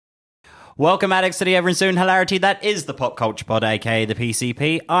Welcome, addicts, to the ever ensuing hilarity that is the Pop Culture Pod, aka the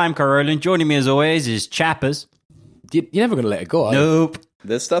PCP. I'm Carl Rowland. Joining me as always is Chappers. You're never going to let it go, are you? Nope.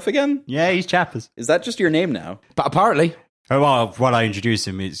 This stuff again? Yeah, he's Chappers. Is that just your name now? But apparently, Oh, well, when I introduce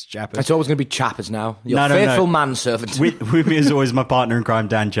him, it's Chappers. it's always going to be Chappers now. Your No. faithful manservant. With me as always, my partner in crime,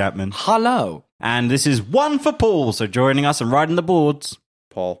 Dan Chapman. Hello. And this is One for Paul, so joining us and riding the boards.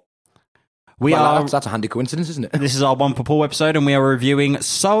 Paul. That's a handy coincidence, isn't it? This is our One for Paul episode, and we are reviewing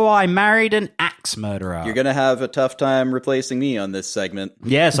So I Married an Axe Murderer. You're going to have a tough time replacing me on this segment.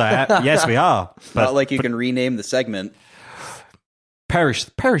 Yes, yes, we are. But Not like you can rename the segment. perish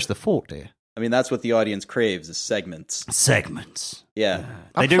the thought, dear. I mean, that's what the audience craves, is segments. Segments. Yeah.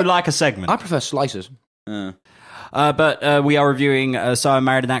 They do like a segment. I prefer slices. But we are reviewing So I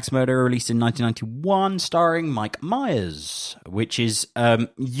Married an Axe Murderer, released in 1991, starring Mike Myers, which is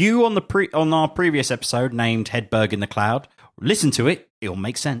you on our previous episode named Hedberg in the Cloud. Listen to it; it'll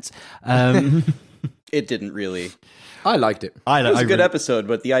make sense. It didn't really. I liked it. It was a good episode,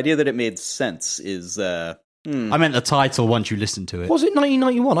 but the idea that it made sense is... I meant the title once you listen to it. Was it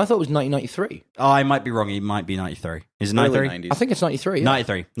 1991? I thought it was 1993. I might be wrong. It might be 93. Is it 93? early 90s. I think it's 93. Yeah.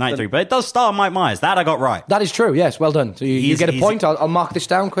 93. But it does star Mike Myers. That I got right. That is true, yes. Well done. So you He's- get a he's- point. I'll mark this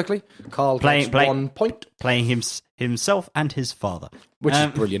down quickly. Carl gets 1 point, Playing himself and his father. which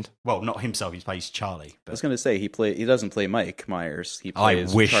is brilliant. Well, not himself. He plays Charlie. I But, was going to say, he doesn't play Mike Myers. He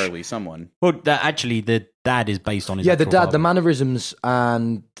plays wish. Charlie someone. well, actually, the dad is based on his Yeah, the actual dad, father. the mannerisms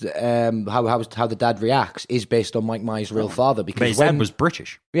and how the dad reacts is based on Mike Myers' real father. But Because his dad was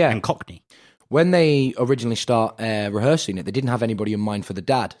British and Cockney. when they originally start rehearsing it, they didn't have anybody in mind for the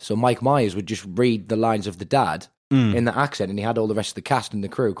dad. So Mike Myers would just read the lines of the dad in the accent, and he had all the rest of the cast and the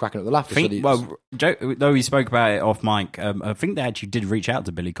crew cracking up the laughter. Though we spoke about it off mic, I think they actually did reach out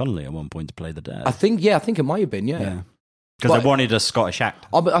to Billy Connolly at one point to play the dad. I think it might have been, yeah. Because But- they wanted a Scottish actor.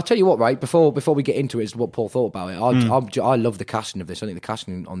 I'll tell you what, right? Before we get into it, is what Paul thought about it. I love the casting of this. I think the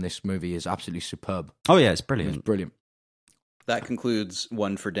casting on this movie is absolutely superb. Oh, yeah, it's It's brilliant. brilliant. That concludes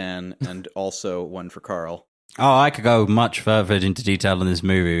one for Dan and also one for Carl. Oh, I could go much further into detail on this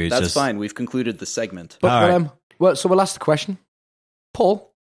movie. It's That's just, fine. We've concluded the segment. But All right. so we'll ask the question,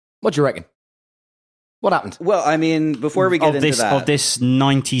 Paul. What do you reckon? What happened? Well, I mean, before we get into that... Of this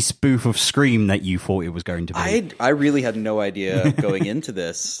 90s spoof of Scream that you thought it was going to be. I really had no idea going into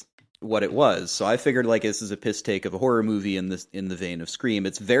this what it was. So I figured like this is a piss take of a horror movie in the vein of Scream.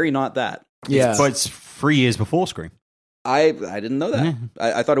 It's very not that. Yeah, But it's 3 years before Scream. I didn't know that.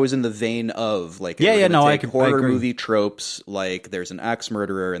 I thought it was in the vein of like I horror agree. movie tropes, like there's an axe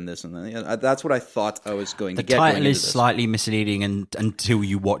murderer and this and that. Yeah, that's what I thought I was going The to get. title going into is this. slightly misleading, and until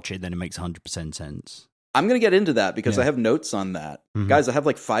you watch it, then it makes 100% sense. I'm going to get into that because I have notes on that. Mm-hmm. Guys, I have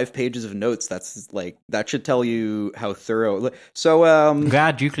like 5 pages of notes. That's like that should tell you how thorough. So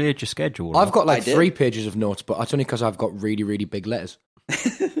Glad you cleared your schedule. I've got like I did. 3 pages of notes, but that's only because I've got really, really big letters.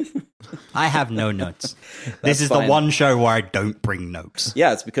 I have no notes. This is fine. the one show where I don't bring notes.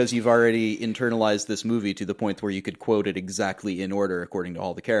 yeah, it's because you've already internalized this movie to the point where you could quote it exactly in order according to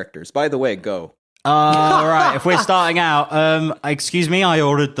all the characters. By the way, go. All right, if we're starting out, excuse me, I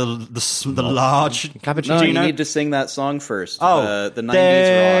ordered the large Cappuccino. No, you Gino? need to sing that song first. Oh, the 90s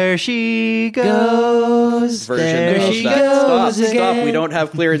there rock she goes. version. There of she that. goes Stop! again. We don't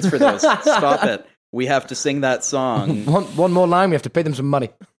have clearance for those. Stop it. We have to sing that song. One more line, we have to pay them some money.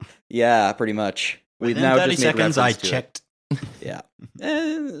 Yeah, pretty much. We've Within now 30 just made seconds, I reference to it. checked. Yeah.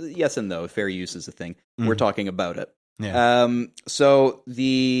 Yes and no. Fair use is a thing. We're talking about it. Yeah. So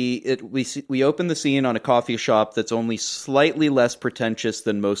we open the scene on a coffee shop that's only slightly less pretentious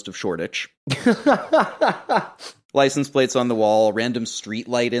than most of Shoreditch. License plates on the wall, random street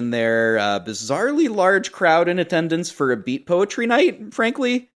light in there, bizarrely large crowd in attendance for a beat poetry night,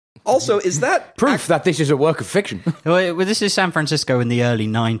 frankly. Also, is that Proof that this is a work of fiction. Well, this is San Francisco in the early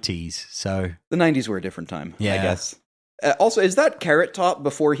 90s, so... the 90s were a different time, I Yeah. guess. Also, is that Carrot Top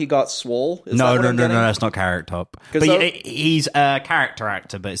before he got swole? Is No, that what I'm getting? that's not Carrot Top. 'Cause But I- he's a character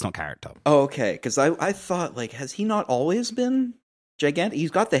actor, but it's not Carrot Top. Oh, okay, because I thought, like, has he not always been gigantic?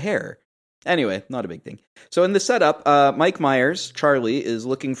 He's got the hair. Anyway, not a big thing. So in the setup, Mike Myers, Charlie, is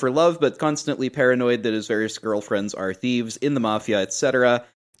looking for love, but constantly paranoid that his various girlfriends are thieves in the mafia, etc.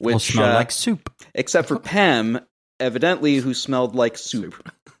 Or Which smell like soup. except for Pam, evidently, who smelled like soup.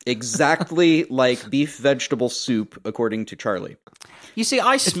 Exactly like beef vegetable soup, according to Charlie. You see,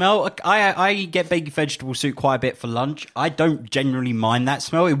 I get baked vegetable soup quite a bit for lunch. I don't generally mind that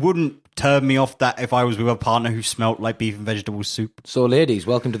smell. It wouldn't turn me off that if I was with a partner who smelled like beef and vegetable soup. So, ladies,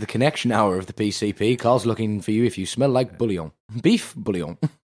 welcome to the connection hour of the PCP. Carl's looking for you if you smell like bouillon. Beef bouillon.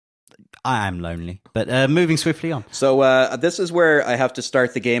 I am lonely. But moving swiftly on. So this is where I have to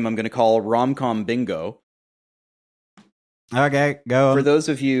start the game I'm going to call Rom-Com Bingo. Okay, go on. For those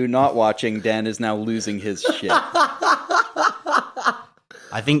of you not watching, Dan is now losing his shit.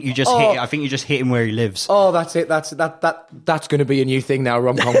 I think you just hit him where he lives. Oh, that's it. That's going to be a new thing now.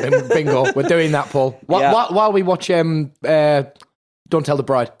 Rom-com bingo. We're doing that, Paul. While we watch Don't Tell the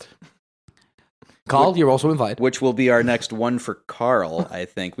Bride. Carl, you're also invited. Which will be our next one for Carl, I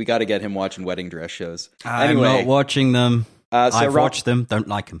think. We got to get him watching wedding dress shows. I'm not watching them. I've watched them, don't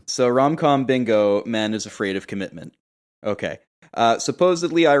like them. So Rom-Com Bingo, Man is Afraid of Commitment. Okay.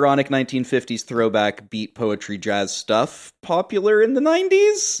 Supposedly ironic 1950s throwback beat poetry jazz stuff, popular in the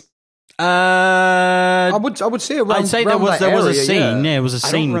 90s? I would say around, I'd say there was a scene. Yeah, there was a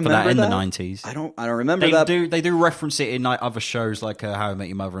scene for that in the 90s. I don't remember that. They do reference it in like other shows like How I Met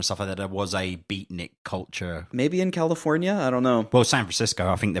Your Mother and stuff like that. There was a beatnik culture. Maybe in California? I don't know. Well, San Francisco,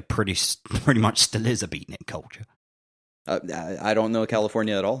 I think there pretty much still is a beatnik culture. I don't know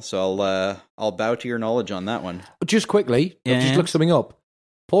California at all, so I'll bow to your knowledge on that one. Just quickly, I've just looked something up.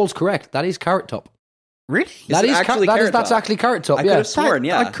 Paul's correct. That is Carrot Top. Really? That's actually Carrot Top. I could have sworn,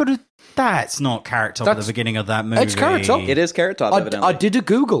 I could have. That's not Carrot Top at the beginning of that movie. It's Carrot Top. It is Carrot Top, evidently. I did a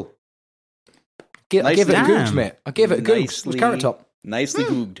Google. I gave it a Googs, mate. I gave it a Googs. It was Carrot Top. Nicely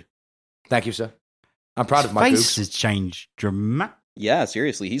googed. Thank you, sir. I'm proud of my His face Googs. has changed dramatically. Yeah,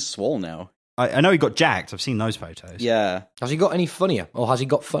 seriously, he's swole now. I know he got jacked. I've seen those photos. Yeah. Has he got any funnier, or has he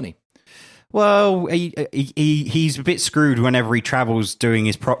got funny? Well, he's a bit screwed whenever he travels doing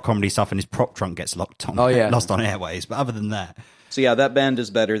his prop comedy stuff and his prop trunk gets lost on airways. But other than that. So yeah, that band is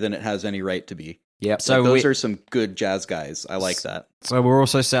better than it has any right to be. Yep. So those are some good jazz guys. I like that. So we're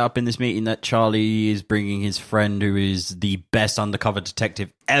also set up in this meeting that Charlie is bringing his friend who is the best undercover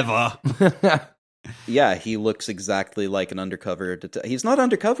detective ever. Yeah, he looks exactly like an undercover detective. He's not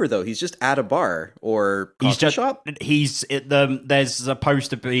undercover, though. He's just at a bar or coffee shop. There's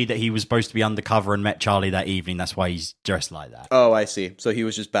supposed to be that he was supposed to be undercover and met Charlie that evening. That's why he's dressed like that. Oh, I see. So he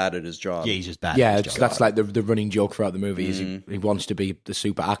was just bad at his job. Yeah, he's just bad at his job. That's like the running joke throughout the movie. Is he wants to be the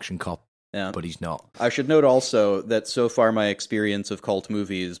super action cop, but he's not. I should note also that so far my experience of cult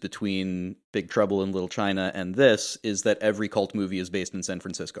movies between Big Trouble in Little China and this is that every cult movie is based in San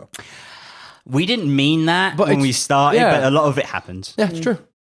Francisco. We didn't mean that when we started, but a lot of it happens. Yeah, it's true.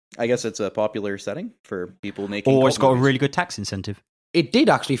 I guess it's a popular setting for people making Or it's got movies. a really good tax incentive. It did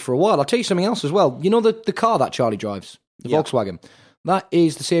actually for a while. I'll tell you something else as well. You know the car that Charlie drives, the Volkswagen? That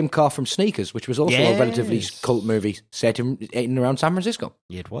is the same car from Sneakers, which was also a relatively cult movie set in and around San Francisco.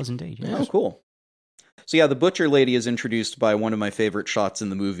 Yeah, it was indeed. Yes. Oh, cool. So yeah, the butcher lady is introduced by one of my favorite shots in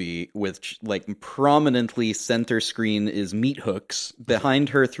the movie, with like prominently center screen is meat hooks. Behind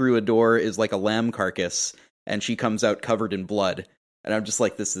her through a door is like a lamb carcass, and she comes out covered in blood. And I'm just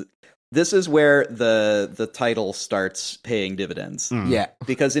like, this is where the title starts paying dividends. Yeah.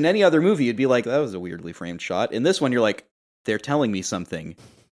 Because in any other movie, you'd be like, that was a weirdly framed shot. In this one, you're like, they're telling me something.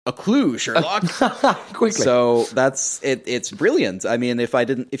 A clue, Sherlock. Quickly. So that's it. It's brilliant. I mean,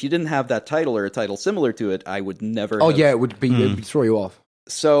 if you didn't have that title or a title similar to it, I would never. Oh yeah, it would throw you off.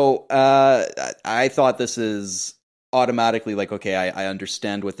 So I thought this is automatically like, okay, I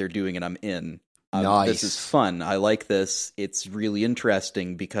understand what they're doing and I'm in. Nice. This is fun. I like this. It's really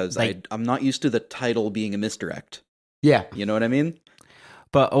interesting because I'm not used to the title being a misdirect. Yeah, you know what I mean.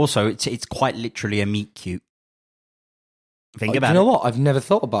 But also, it's quite literally a meet cute. Think about it. You know what? I've never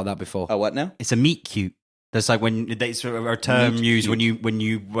thought about that before. Oh, what now? It's a meet cute. That's like when it's a term used when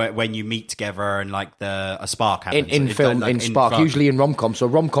you meet together and like a spark happens in film, like, in spark, usually in rom-com. So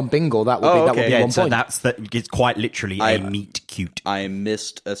rom-com bingo, that would be 1 so point. It's quite literally a meet cute. I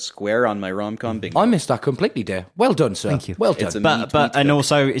missed a square on my rom-com bingo. I missed that completely, dear. Well done, sir. Thank you. Well done. But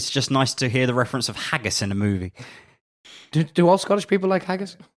also, it's just nice to hear the reference of haggis in a movie. Do all Scottish people like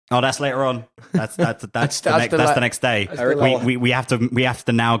haggis? Oh, that's later on. That's the next day. We have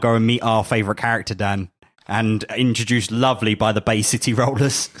to now go and meet our favourite character, Dan, and introduced lovely by the Bay City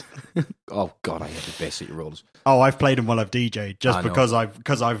Rollers. Oh God, I hate the Bay City Rollers. Oh, I've played them while I've DJed just because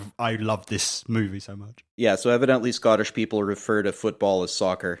I love this movie so much. Yeah, so evidently Scottish people refer to football as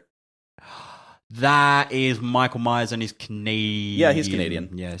soccer. That is Michael Myers, and he's Canadian. Yeah, he's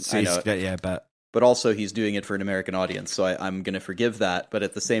Canadian. Yes, I know. Yeah, but also he's doing it for an American audience, so I'm going to forgive that. But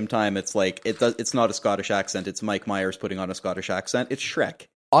at the same time, it's like it's not a Scottish accent. It's Mike Myers putting on a Scottish accent. It's Shrek.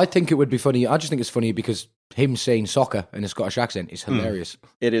 I think it would be funny. I just think it's funny because him saying soccer in a Scottish accent is hilarious.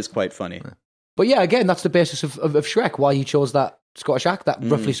 It is quite funny. But yeah, again, that's the basis of Shrek. Why he chose that Scottish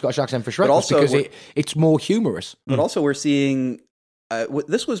roughly Scottish accent for Shrek, was because it's more humorous. But also, we're seeing.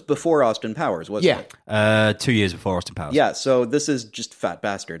 This was before Austin Powers, wasn't it? 2 years before Austin Powers. Yeah, so this is just Fat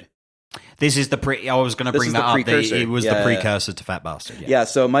Bastard. This is the I was going to bring that up. It was the precursor to Fat Bastard. Yeah,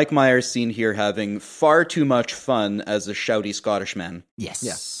 so Mike Myers seen here having far too much fun as a shouty Scottish man.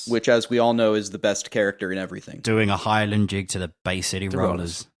 Yes. Which, as we all know, is the best character in everything. Doing a Highland jig to the Bay City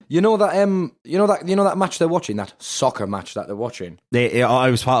Rollers. You know that match they're watching, that soccer match that they're watching. I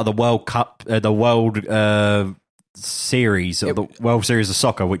was part of the World Cup, the World Series, or the World Series of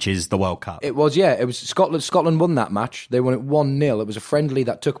Soccer, which is the World Cup. It was Scotland. Scotland won that match. They won it 1-0. It was a friendly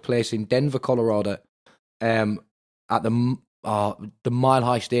that took place in Denver, Colorado, at the Mile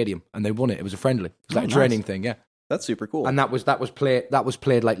High Stadium, and they won it. It was a friendly. It was like a training thing. Yeah, that's super cool. And that was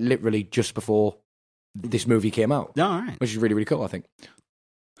played like literally just before this movie came out. All right, which is really, really cool, I think.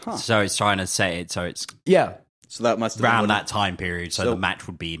 Huh. So it's trying to set it so it's So that must have around that time period. So the match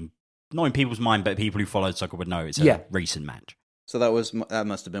would be not in people's mind, but people who followed soccer would know it's a recent match. So that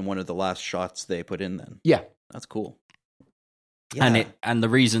must have been one of the last shots they put in then. Yeah, that's cool. Yeah. And the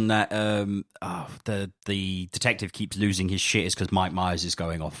reason that the detective keeps losing his shit is because Mike Myers is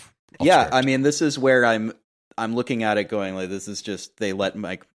going off. Yeah, script. I mean, this is where I'm looking at it going like, this is just they let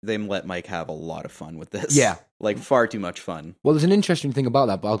Mike have a lot of fun with this. Yeah, like far too much fun. Well, there's an interesting thing about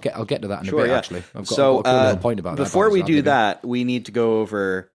that, but I'll get to that in a bit. Yeah. Actually, I've got a cool little point about that. Before we do that, we need to go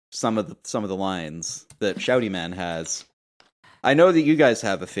over some of the lines that Shouty Man has. I know that you guys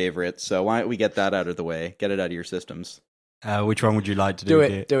have a favorite, so why don't we get that out of the way? Get it out of your systems. Which one would you like to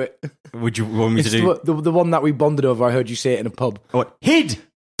do? Do it. Would you want me to do the one that we bonded over? I heard you say it in a pub. What? Hid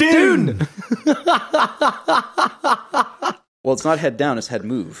Dune. Well, it's not head down; it's head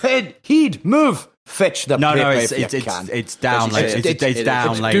move. Heed move. Fetch the paper it's down. It's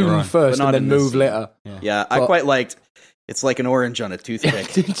down later Dune on first, and then move later. Yeah, I quite liked. It's like an orange on a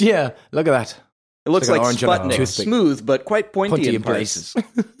toothpick. Yeah, look at that. It looks like Sputnik, smooth but quite pointy in places.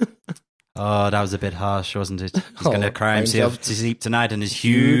 Oh, that was a bit harsh, wasn't it? He's going to cry himself to sleep tonight in his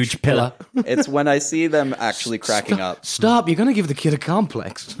huge pillow. It's when I see them actually cracking up. Stop, you're going to give the kid a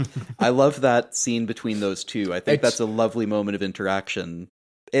complex. I love that scene between those two. I think that's a lovely moment of interaction.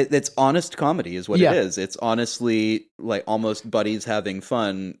 It's honest comedy is what it is. It's honestly like almost buddies having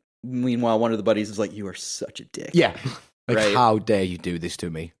fun. Meanwhile, one of the buddies is like, "You are such a dick." Yeah. Like, how dare you do this to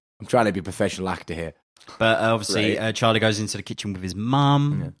me? I'm trying to be a professional actor here. But obviously, Charlie goes into the kitchen with his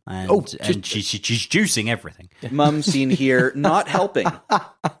mum, and she's juicing everything. Mum seen here not helping.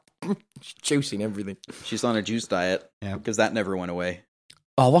 Juicing everything. She's on a juice diet because that never went away.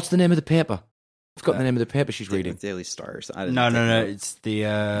 Oh, what's the name of the paper? I've got the name of the paper she's reading. Daily Stars. No. It's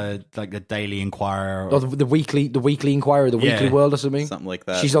the like the Daily Inquirer. Or the Weekly Inquirer, the Weekly World or something. Something like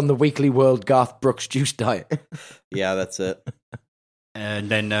that. She's on the Weekly World Garth Brooks juice diet. Yeah, that's it. And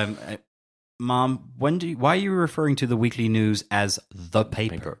then, Mom, why are you referring to the Weekly News as the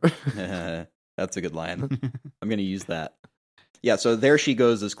paper? That's a good line. I'm going to use that. Yeah, so There She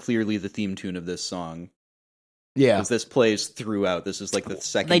Goes is clearly the theme tune of this song. Yeah. Because this plays throughout. This is like the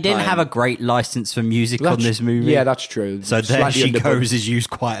second They didn't have a great license for music on this movie. Yeah, that's true. So There She Goes is used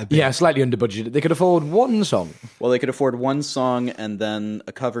quite a bit. Yeah, slightly under budgeted. They could afford one song. Well, they could afford one song and then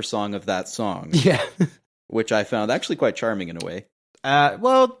a cover song of that song. Yeah. Which I found actually quite charming in a way.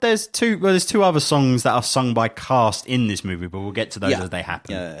 There's two other songs that are sung by cast in this movie, but we'll get to those as they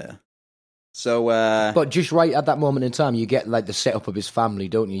happen. Yeah. So, but just right at that moment in time, you get like the setup of his family,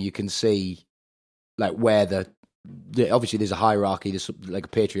 don't you? You can see like where obviously there's a hierarchy, there's like a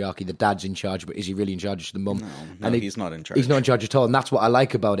patriarchy. The dad's in charge, but is he really in charge of the mum? No, and he's not in charge. He's not in charge at all, and that's what I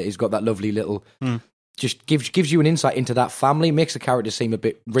like about it. He's got that lovely little. Just gives you an insight into that family, makes the character seem a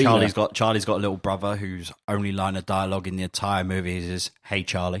bit realer. Charlie's got a little brother whose only line of dialogue in the entire movie is "Hey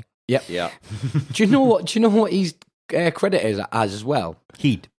Charlie." Yep. Yeah. Do you know what he's credited as well?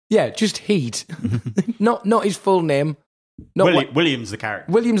 Heed. Yeah, just Heed. not his full name. William's the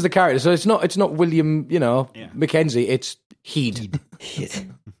character. William's the character. So it's not William, Mackenzie. It's Heed.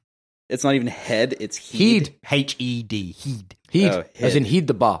 It's not even head. It's Heed. Heed. Heed. Heed. As in heed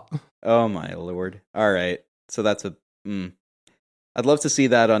the bar. Oh my lord! All right, so that's I'd love to see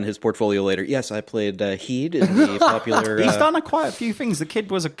that on his portfolio later. Yes, I played Heed in the popular. He's done quite a few things. The kid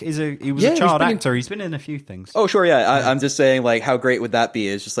was a child actor. He's been in a few things. Oh sure, yeah. I'm just saying, like, how great would that be?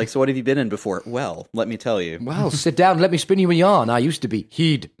 It's just like, so what have you been in before? Well, let me tell you. Well, sit down. Let me spin you a yarn. I used to be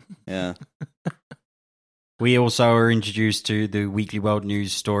Heed. Yeah. We also are introduced to the Weekly World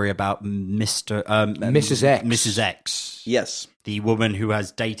News story about Mrs. X. Mrs. X. Yes. The woman who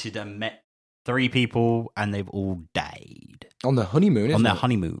has dated and met 3 people and they've all died. On the honeymoon, On their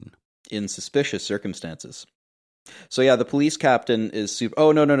honeymoon. In suspicious circumstances. So yeah, the police captain is super...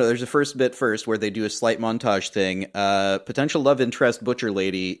 Oh, no. There's a first bit where they do a slight montage thing. Potential love interest butcher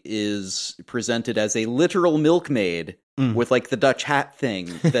lady is presented as a literal milkmaid with like the Dutch hat thing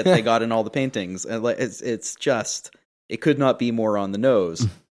that they got in all the paintings. And it's just, it could not be more on the nose.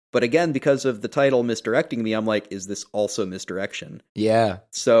 But again, because of the title misdirecting me, I'm like, is this also misdirection? Yeah.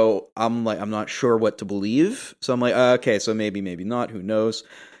 So I'm like, I'm not sure what to believe. So I'm like, okay, so maybe not. Who knows?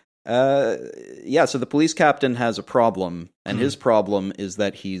 Yeah, so the police captain has a problem, and his problem is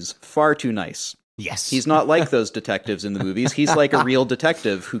that he's far too nice. Yes. He's not like those detectives in the movies. He's like a real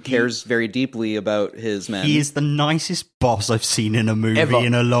detective who cares very deeply about his men. He is the nicest boss I've seen in a movie Ever.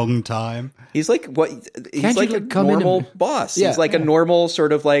 in a long time. He's like he's like a come in normal and- boss. Yeah. He's like a normal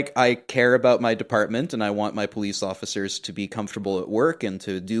sort of like, I care about my department and I want my police officers to be comfortable at work and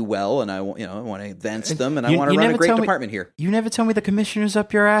to do well, and I want to advance them, and I want to run a great department here. You never tell me the commissioner's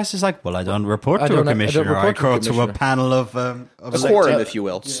up your ass. It's like, well, I don't report to a don't commissioner. I report to a report to a commissioner. panel of A quorum, if you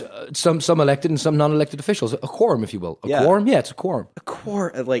will. Some elected and some non-elected officials. A quorum, if you will. A Yeah. quorum? Yeah, it's a quorum. A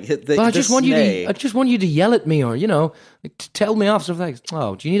quorum, like But I just want you to yell at me, or tell me off stuff like,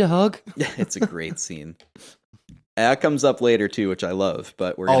 oh, do you need a hug? It's a great scene. That comes up later too, which I love,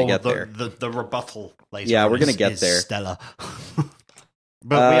 but we're gonna get there. The rebuttal later. Yeah, on we're gonna is- get is there. Stellar.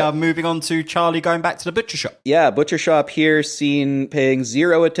 But we are moving on to Charlie going back to the butcher shop. Yeah, butcher shop here, seen paying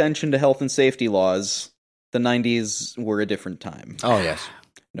zero attention to health and safety laws. The 90s were a different time. Oh, yes.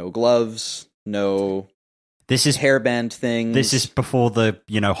 No gloves, no This is hairband things. This is before the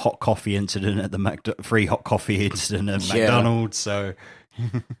hot coffee incident at the free hot coffee incident at Yeah. McDonald's. So,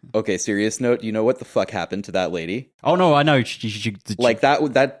 Okay, serious note. You know what the fuck happened to that lady? oh no, I know. Like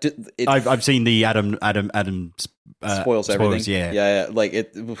it I've seen the Adam spoils everything. Yeah, yeah.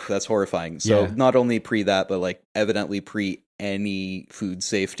 Like that's horrifying. So Yeah. not only pre that, but like evidently pre any food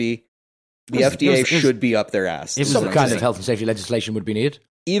safety. The It was- FDA it was- should be up their ass. it was Some That's kind what I'm of saying. health and safety legislation would be needed.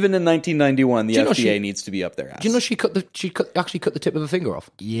 Even in 1991, the Do you know FDA she- needs to be up their ass. Do you know she actually cut the tip of her finger off?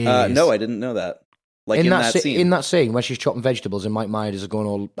 No, I didn't know that. Like in that scene. In that scene where she's chopping vegetables and Mike Myers is going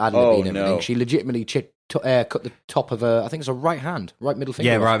all ad Oh, and everything, no. she legitimately cut the top of her, I think it's her right middle finger.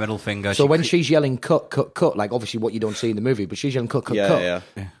 Yeah, off. right middle finger. So when she's yelling cut, like obviously what you don't see in the movie, but she's yelling cut, Yeah.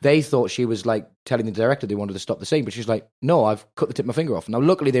 they thought she was like telling the director they wanted to stop the scene, but she's like, no, I've cut the tip of my finger off. Now,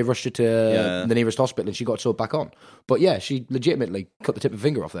 luckily they rushed her to the nearest hospital and she got sewed back on. But yeah, she legitimately cut the tip of her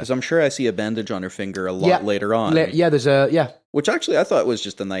finger off there. Because I'm sure I see a bandage on her finger a lot later on. Which actually I thought was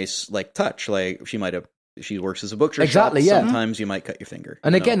just a nice like touch. Like she works as a butcher Exactly, shop. yeah. Sometimes you might cut your finger.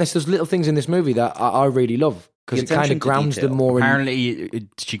 And again, there's those little things in this movie that I really love because The it kind attention of to grounds detail. them more in. apparently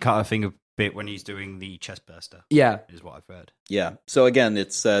she cut her finger bit when he's doing the chest burster. Yeah. Is what I've heard. Yeah. So again,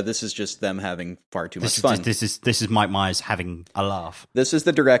 it's this is just them having far too much fun. This is Mike Myers having a laugh. This is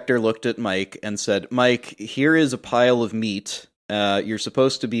the director looked at Mike and said, Mike, here is a pile of meat. You're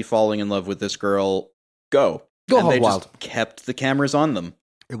supposed to be falling in love with this girl. Go. Go and hog they wild. just kept the cameras on them.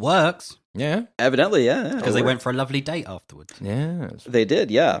 It works Yeah. Evidently, yeah. because they went for a lovely date afterwards. Yeah. They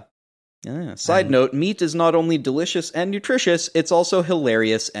did, yeah. Yeah. Side note, meat is not only delicious and nutritious, it's also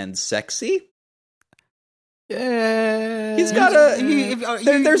hilarious and sexy. Yeah. He's got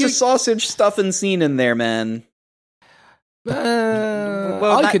there's a sausage stuffing scene in there, man.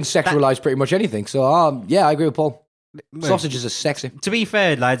 I can sexualize pretty much anything. So, yeah, I agree with Paul. Sausages are sexy. To be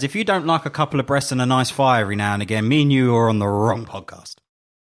fair, lads, if you don't like a couple of breasts and a nice fire every now and again, me and you are on the wrong podcast.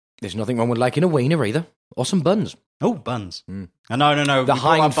 There's nothing wrong with liking a wiener either. Or some buns. Oh, buns. No. The we brought up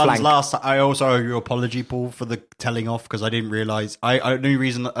hind buns flank. last. I also owe you an apology, Paul, for the telling off because I didn't realise. The only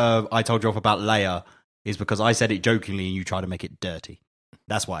reason I told you off about Leia is because I said it jokingly and you tried to make it dirty.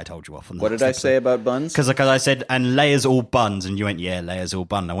 That's why I told you off. On the What did last I say episode. about buns? Because I said, and Leia's all buns, and you went, yeah, Leia's all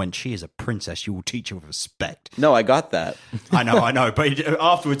bun. I went, she is a princess. You will teach her with respect. No, I got that. I know. But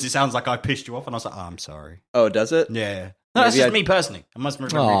afterwards, it sounds like I pissed you off, and I was like, oh, I'm sorry. Oh, does it? Yeah. No, that's Maybe just me personally. I must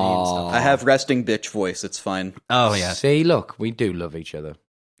remember reading and stuff. I have resting bitch voice. It's fine. Oh, yeah. See, look, we do love each other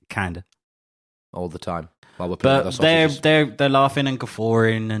Kind of. all the time while we're playing with But our sausages. they're laughing and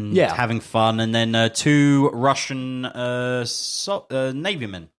guffawing and Yeah. having fun, and then two Russian Navy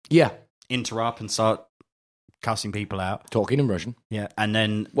men Yeah, interrupt and start cussing people out. talking in Russian. Yeah, and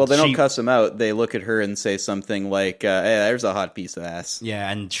then Well, they don't she- cuss him out. They look at her and say something like, hey, there's a hot piece of ass. Yeah,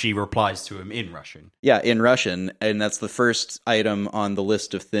 and she replies to him in Russian. Yeah, in Russian. And that's the first item on the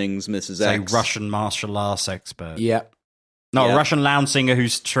list of things Mrs. Say X. Russian martial arts expert. Yeah. No, Yeah. a Russian lounge singer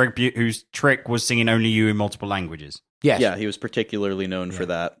whose trick was singing Only You in multiple languages. Yes. Yeah, he was particularly known for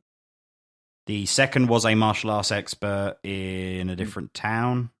that. The second was a martial arts expert in a different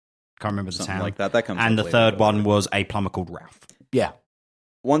town. Can't remember the Something town. like that. That comes And the up later, third but one whatever. was a plumber called Ralph. Yeah.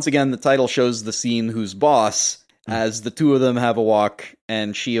 Once again, the title shows the scene who's boss as the two of them have a walk,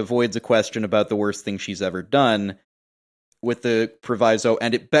 and she avoids a question about the worst thing she's ever done. with the proviso,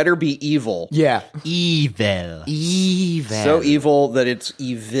 and it better be evil. Yeah. Evil. So evil that it's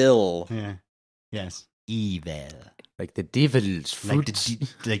evil. Yeah. Yes. Evil. Like the devil's Like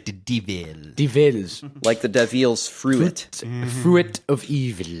fruit. the devil. Devils. Like the devil's fruit. Fruit of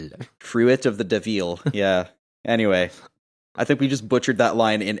evil. Fruit of the devil. Yeah. Anyway, I think we just butchered that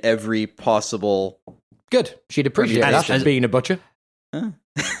line in every possible... Good. She'd appreciate As- that, as- being a butcher. Huh.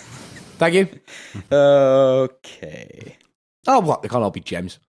 Thank you. Okay. Oh, what? They can't all be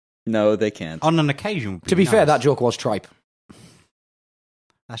gems. No, they can't. On an occasion. would be To be fair, nice. that joke was tripe.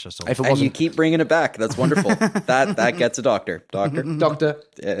 That's just all. If it And you wasn't, keep bringing it back. That's wonderful. that gets a doctor. Doctor. Doctor.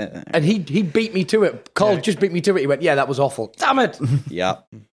 And he beat me to it. Cole just beat me to it. He went, yeah, that was awful. Damn it. Yeah.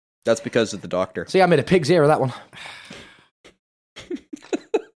 That's because of the doctor. See, I made a pig's ear of that one.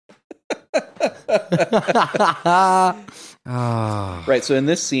 Right, so in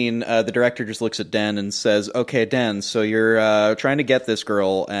this scene, the director just looks at Dan and says, okay, Dan, so you're trying to get this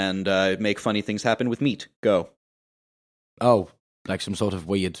girl and make funny things happen with meat. Go. Oh, like some sort of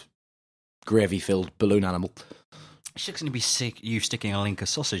weird gravy-filled balloon animal. She's going to be sick. You sticking a link of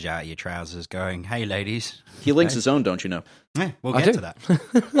sausage out of your trousers, going, "Hey, ladies." He links his own, don't you know? Yeah, we'll I get do. to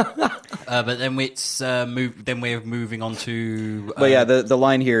that. But then Then we're moving on to. But yeah, the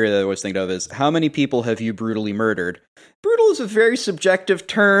line here that I was thinking of is, how many people have you brutally murdered? Brutal is a very subjective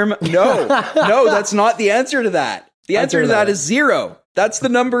term. No, no, that's not the answer to that. The answer to that is 0. That's the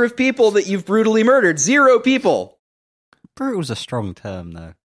number of people that you've brutally murdered. 0 people. brutal's a strong term,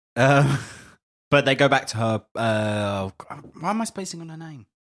 though. But they go back to her. Why am I spacing on her name?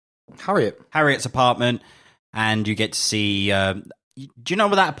 Harriet's apartment, and you get to see. Do you know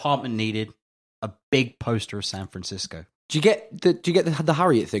what that apartment needed? A big poster of San Francisco. Do you get the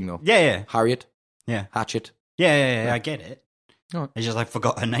Harriet thing though? Yeah. Harriet, Yeah. Hatchet. Yeah. I get it. All right. I just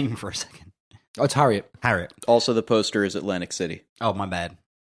forgot her name for a second. Oh, it's Harriet. Harriet. Also, the poster is Atlantic City. Oh, my bad.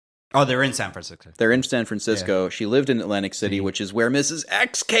 Oh, they're in San Francisco. They're in San Francisco. She lived in Atlantic City, which is where Mrs.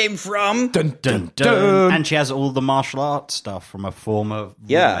 X came from. Dun Dun, dun. And she has all the martial arts stuff from a former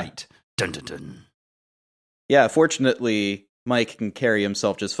Yeah. roommate. Dun, dun, dun. Yeah, fortunately, Mike can carry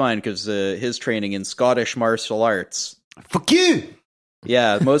himself just fine because his training in Scottish martial arts. Fuck you!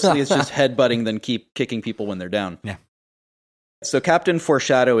 Yeah, mostly it's just headbutting, then keep kicking people when they're down. Yeah. So Captain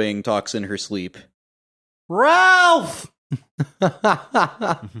Foreshadowing talks in her sleep. Ralph!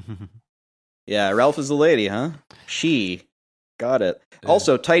 Yeah, Ralph is the lady, huh? She. Got it.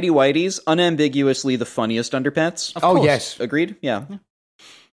 Also, Tidy Whities, unambiguously the funniest underpants. Of Oh, course. yes. Agreed? Yeah.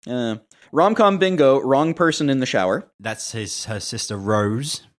 Rom-com bingo, wrong person in the shower. That's her sister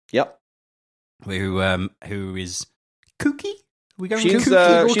Rose, Yep. who is kooky. We going She's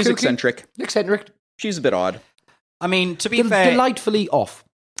kooky? she's kooky. eccentric. Eccentric. She's a bit odd. I mean, to be fair, Delightfully off.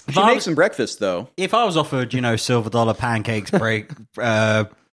 She makes some breakfast, though. if I was offered, silver dollar pancakes, bacon,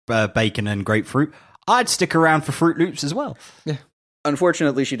 and grapefruit, I'd stick around for Fruit Loops as well.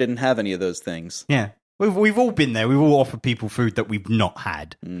 Unfortunately, she didn't have any of those things. Yeah, we've all been there. We've all offered people food that we've not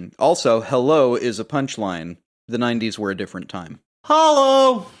had. Also, hello is a punchline. The 90s were a different time.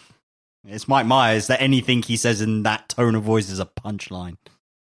 Hello. It's Mike Myers that anything he says in that tone of voice is a punchline.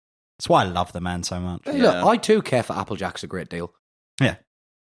 That's why I love the man so much. Hey, Yeah. look, I too care for Apple Jacks a great deal. Yeah.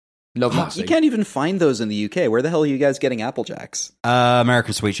 Love that You scene. can't even find those in the UK. Where the hell are you guys getting Apple Jacks?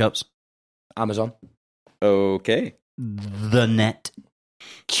 American Sweet Shops. Amazon. Okay. The net.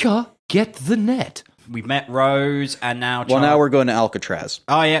 Cha, get the net. We've met Rose, and now Well, now we're going to Alcatraz.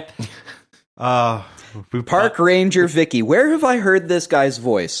 Oh, yep. Park Ranger Vicky. Where have I heard this guy's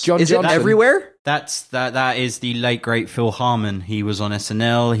voice? John Is Johnson. it everywhere? That is the late great Phil Harmon. He was on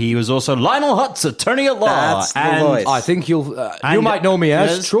SNL. He was also Lionel Hutz, attorney at law. That's the and, voice. I think you and- might know me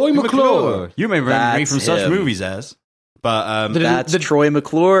as yes, Troy McClure. You may remember me That's from such him. movies as. But That's the- Troy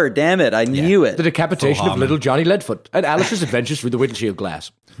McClure. Damn it. I knew it. The decapitation Phil of Harmon. little Johnny Leadfoot and Alice's adventures through the windshield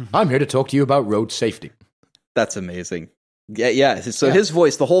glass. I'm here to talk to you about road safety. That's amazing. Yeah. So his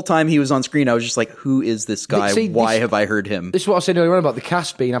voice, the whole time he was on screen, I was just like, who is this guy? See, Why this- have I heard him? This is what I was saying earlier on about the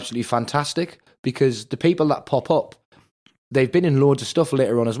cast being absolutely fantastic because the people that pop up, they've been in loads of stuff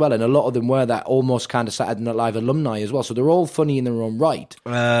later on as well, and a lot of them were that almost kind of Saturday Night Live alumni as well. So they're all funny in their own right.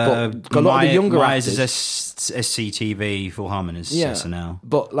 But a lot of the younger Myers actors, is SCTV. Phil Harmon is SNL.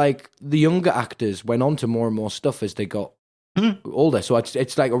 but like the younger actors went on to more and more stuff as they got older. So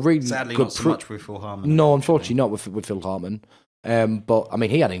it's like a really Sadly, good not so much with Phil Harmon. No, unfortunately not with Phil Harmon. But I mean,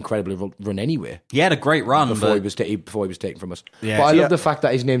 he had an incredible run anyway. He had a great run, Before but he was taken from us. Yeah, but I yeah. love the fact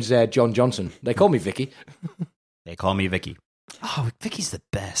that his name's John Johnson. They call me Vicky. they call me Vicky. Oh, Vicky's the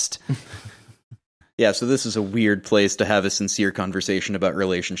best. Yeah, so this is a weird place to have a sincere conversation about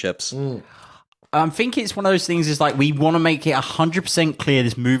relationships. I think it's one of those things. Is like we want to make it 100% clear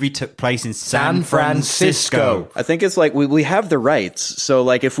this movie took place in San Francisco. I think it's like we have the rights, so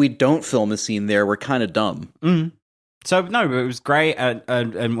like if we don't film a scene there, we're kind of dumb. So no, it was great,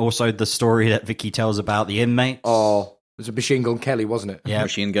 and also the story that Vicky tells about the inmates. Oh, it was a Machine Gun Kelly, wasn't it? Yeah.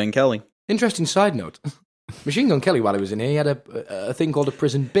 Machine Gun Kelly. Interesting side note. Machine Gun Kelly, while he was in here, he had a thing called a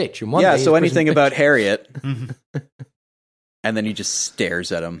prison bitch. And one Yeah, day so his anything prison about bitch- Harriet. And then he just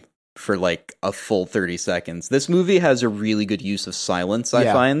stares at him for like a full 30 seconds. This movie has a really good use of silence, I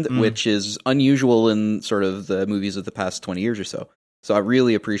Yeah. find, which is unusual in sort of the movies of the past 20 years or so. So I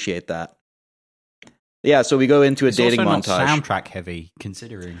really appreciate that. Yeah, so we go into a It's dating also montage. not soundtrack heavy,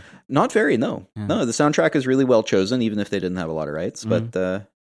 considering. Not very, no. No, the soundtrack is really well chosen, even if they didn't have a lot of rights. But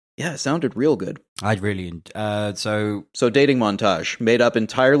yeah, it sounded real good. I really so So dating montage, made up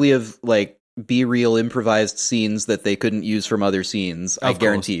entirely of like be-real improvised scenes that they couldn't use from other scenes, I Of course.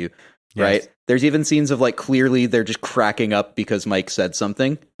 guarantee you. Yes. Right? There's even scenes of like clearly they're just cracking up because Mike said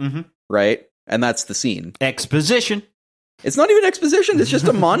something. Right? And that's the scene. exposition. It's not even exposition, it's just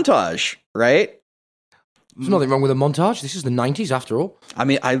a montage, right? There's nothing wrong with a montage. This is the 90s, after all. I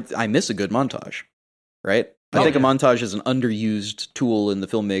mean, I miss a good montage, right? I think a montage is an underused tool in the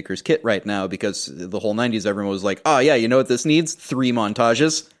filmmaker's kit right now because the whole 90s, everyone was like, oh, yeah, you know what this needs? 3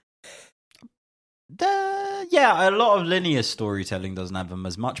 montages. Yeah, a lot of linear storytelling doesn't have them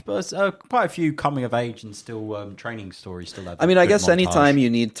as much, but quite a few coming of age and still training stories still have. I mean, I good guess montage. anytime you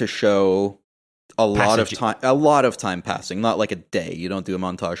need to show a lot of Passage. time passing, not like a day. You don't do a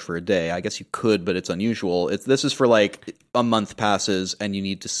montage for a day. I guess you could, but it's unusual. This is for like a month passes and you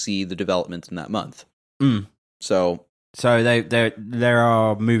need to see the development in that month. So they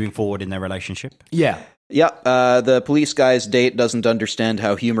are moving forward in their relationship. Yeah. yeah, the police guy's date doesn't understand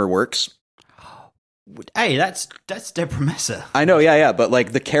how humor works. Hey, that's Deborah Messer. I know, yeah, but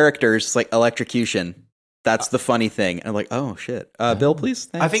like the characters, like electrocution. That's the funny thing. And I'm like, oh shit, Bill, please.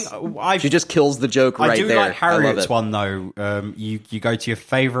 Thanks. I think she just kills the joke right I do there. like I love Harriet's it. one though. You go to your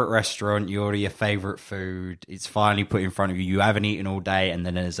favorite restaurant, you order your favorite food. It's finally put in front of you. You haven't eaten all day, and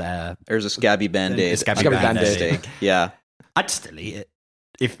then there's a scabby band-aid. A scabby on the Band-Aid. steak. Yeah. I'd still eat it.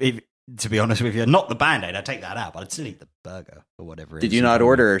 If to be honest with you, not the Band-Aid, I'd take that out, but I'd still eat the burger or whatever it Did is. you not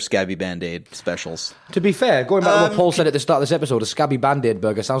order scabby Band-Aid specials? To be fair, going back to what Paul said at the start of this episode, a scabby Band-Aid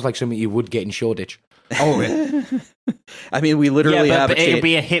burger sounds like something you would get in Shoreditch. Oh, yeah. I mean, we literally Yeah, have but a it'll chain.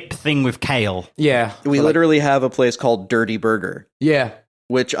 be a hip thing with kale. Yeah. We literally have a place called Dirty Burger, Yeah.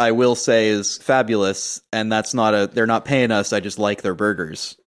 which I will say is fabulous, and that's not they're not paying us, I just like their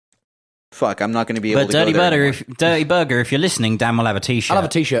burgers. Fuck, I'm not going to be able But to go Dirty there Burger, anymore. Dirty Burger, if you're listening, Dan will have a T-shirt. I'll have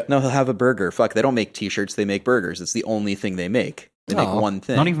a t-shirt. No, he'll have a burger. Fuck, they don't make t-shirts, they make burgers. It's the only thing they make. They make Aw. one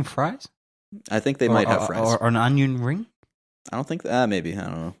thing. Not even fries. I think they might have fries. or an onion ring. I don't think maybe. I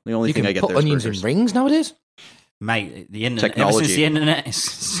don't know. The only You thing can I get put there is onions burgers. in rings nowadays? Mate, the internet. Technology. Ever since the internet,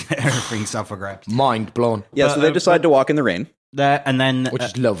 everything's up for grabs. Mind blown. Yeah, so they decide to walk in the rain. There and then, Which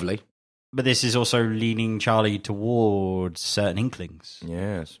is lovely. but this is also leaning Charlie towards certain inklings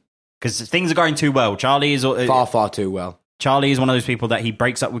Yes. because things are going too well. Charlie is Far too well. Charlie is one of those people that he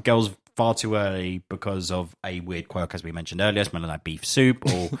breaks up with girls far too early because of a weird quirk, as we mentioned earlier, smelling like beef soup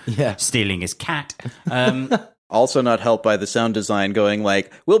or Yeah. stealing his cat. Also not helped by the sound design going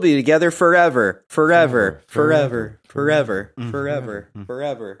like, we'll be together forever, forever, forever, forever, forever,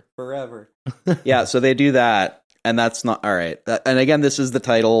 forever, forever. Yeah, so they do that, and that's not all right. And again, this is the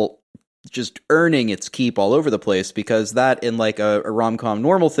title just earning its keep all over the place, because that in like a rom-com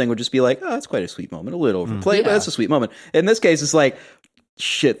normal thing would just be like, oh, that's quite a sweet moment, a little overplayed, but Yeah. it's a sweet moment. In this case, it's like,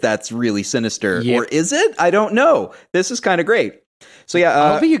 shit, that's really sinister. Yep. Or is it? I don't know. This is kind of great. So yeah,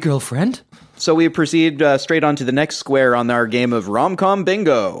 I'll be your girlfriend. so we proceed straight on to the next square on our game of rom-com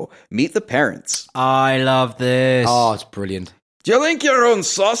bingo. Meet the parents. I love this. Oh, it's brilliant. Do you like your own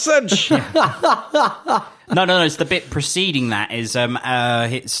sausage? No. It's the bit preceding that. Is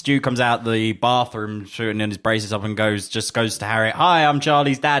Stu comes out the bathroom, shooting in his braces up, and goes to Harriet. Hi, I'm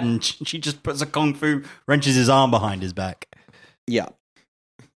Charlie's dad, and she just puts a kung fu, wrenches his arm behind his back. Yeah.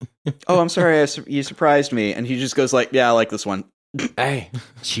 Oh, I'm sorry, you surprised me. And he just goes like, yeah, I like this one. Hey.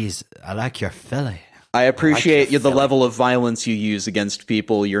 Jeez, I like your filly. I appreciate your the Philly. level of violence you use against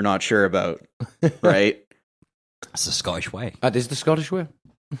people you're not sure about. Right? That's the Scottish way. That is the Scottish way.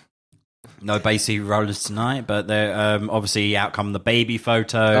 No Basie rollers tonight, but they're obviously outcome the baby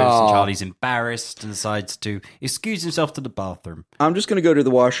photos. Oh. And Charlie's embarrassed and decides to excuse himself to the bathroom. I'm just going to go to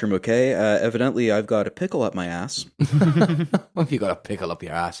the washroom, okay? Evidently, I've got a pickle up my ass. What have you got to pickle up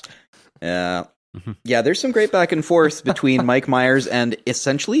your ass? Yeah. Yeah, there's some great back and forth between Mike Myers and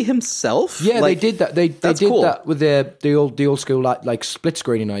essentially himself. Yeah, Like, they did that. They did cool. that with the old school like split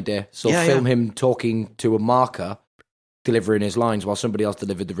screening idea. So film him talking to a marker, delivering his lines while somebody else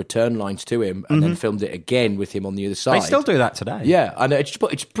delivered the return lines to him, and then filmed it again with him on the other side. They still do that today. Yeah, and it's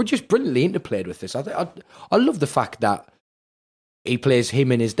just brilliantly interplayed with this. I love the fact that he plays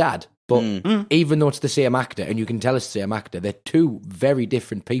him and his dad, but even though it's the same actor, and you can tell it's the same actor, they're two very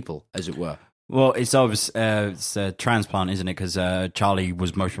different people, as it were. Well, it's obvious. It's a transplant, isn't it? Because Charlie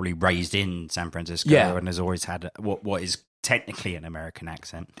was most probably raised in San Francisco, and has always had what is technically an American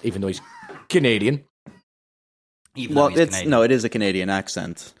accent, even though he's Canadian. It is a Canadian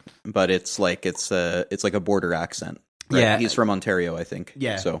accent, but it's like a border accent. Right? Yeah, he's from Ontario, I think.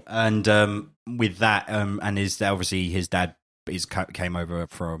 Yeah, so and with that, and obviously his dad came over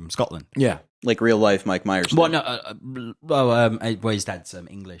from Scotland. Yeah. Like real life Mike Myers. Well, his dad's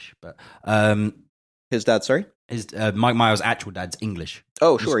English, but his dad, sorry, Mike Myers' actual dad's English.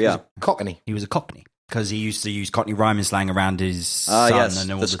 Oh, sure, yeah, Cockney. He was a Cockney because he used to use Cockney rhyming slang around his son. Yes,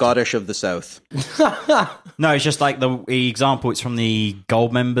 and all the Scottish of the South. No, it's just like the example. It's from the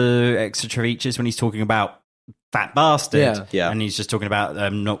Goldmember Extra Features when he's talking about fat bastard. Yeah. And he's just talking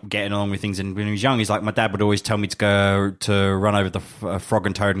about not getting along with things. And when he was young, he's like, my dad would always tell me to go to run over the Frog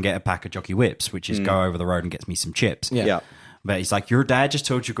and Toad and get a pack of Jockey Whips, which is go over the road and gets me some chips. Yeah. But he's like, your dad just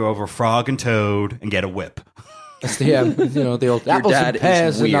told you to go over a Frog and Toad and get a whip. That's the the old apples and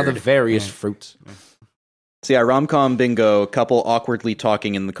pears and other various fruits. So yeah, rom-com bingo, couple awkwardly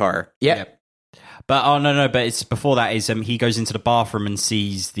talking in the car. Yeah. But but it's before that is he goes into the bathroom and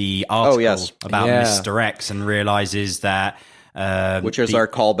sees the article about Mr. X and realizes that which is our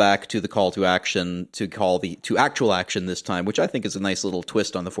callback to the call to action to actual action this time, which I think is a nice little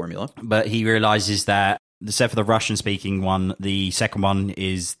twist on the formula. But he realizes that except for the Russian speaking one, the second one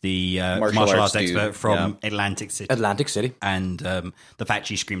is the martial arts expert from Atlantic City. And the fact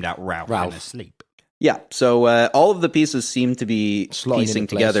she screamed out Ralph in her sleep. Yeah, so all of the pieces seem to be piecing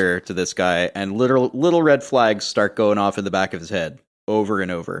together to this guy, and little red flags start going off in the back of his head over and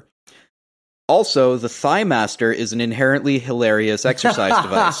over. Also, the Thigh Master is an inherently hilarious exercise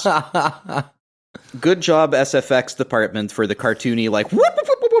device. Good job, SFX department, for the cartoony, like, whoop, whoop,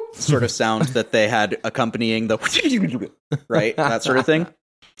 whoop, whoop, sort of sound that they had accompanying the, right, that sort of thing.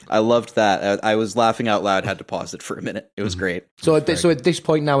 I loved that. I was laughing out loud, had to pause it for a minute. It was great. So at this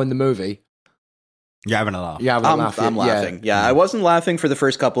point now in the movie, you're having a laugh. I'm laughing. Yeah, I wasn't laughing for the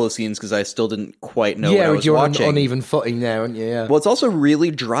first couple of scenes because I still didn't quite know what I was watching. You're on uneven footing there, aren't you? Yeah. Well, it's also really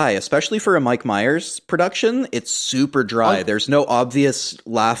dry, especially for a Mike Myers production. It's super dry. There's no obvious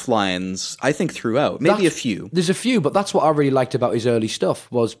laugh lines, I think, throughout. Maybe a few. There's a few, but that's what I really liked about his early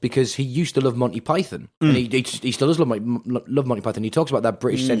stuff, was because he used to love Monty Python. And he still does love Monty Python. He talks about that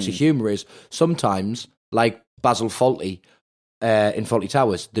British sense of humour is sometimes, like Basil Fawlty in Fawlty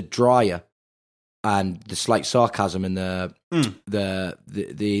Towers, the drier and the slight sarcasm and the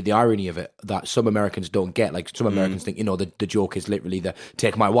irony of it that some Americans don't get. Like some Americans think, the joke is literally the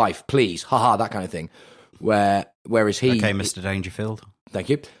take my wife, please, haha, that kind of thing. Whereas he, okay, Mr. Dangerfield, thank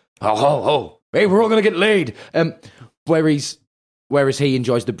you. Hey, we're all gonna get laid. Whereas he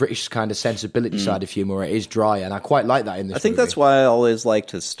enjoys the British kind of sensibility side of humour, where it is dry, and I quite like that in this. I think that's why I always liked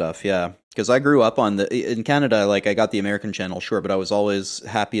his stuff. Yeah. Because I grew up in Canada, like I got the American channel, sure, but I was always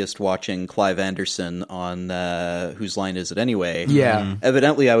happiest watching Clive Anderson on Whose Line Is It Anyway? Yeah.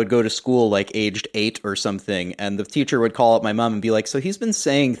 Evidently, I would go to school like aged 8 or something, and the teacher would call up my mom and be like, "So he's been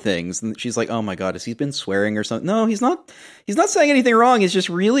saying things," and she's like, "Oh my god, has he been swearing or something?" No, he's not. He's not saying anything wrong. He's just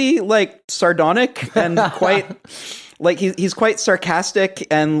really like sardonic and quite. Like he's quite sarcastic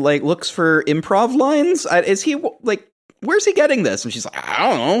and like looks for improv lines. Is he like? Where's he getting this? And she's like, I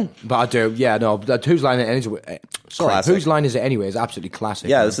don't know. But I do, yeah, no. Whose Line Is It? Classic. Whose Line Is It Anyway? Is absolutely classic.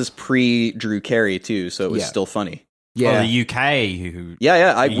 Yeah, this is pre Drew Carey too, so it was still funny. Yeah, the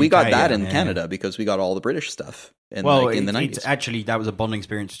UK. We got that in Canada because we got all the British stuff in the 90s. Actually, that was a bonding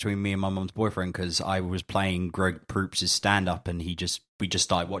experience between me and my mum's boyfriend because I was playing Greg Proops' stand-up, and we just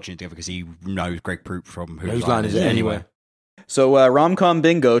started watching it together because he knows Greg Proop from Whose Line Is It Anyway. So, rom-com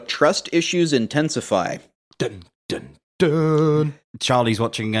bingo, trust issues intensify. Dun, dun, dun. Charlie's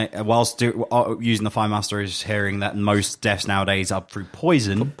watching whilst using the Thigh Master, is hearing that most deaths nowadays are through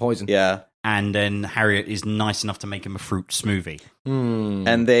poison. Yeah. And then Harriet is nice enough to make him a fruit smoothie.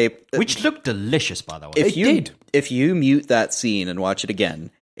 And which looked delicious, by the way. If you mute that scene and watch it again,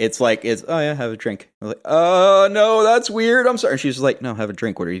 it's oh yeah, have a drink. I'm like, oh no, that's weird. I'm sorry. She's like, no, have a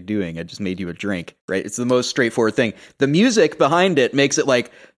drink. What are you doing? I just made you a drink. Right? It's the most straightforward thing. The music behind it makes it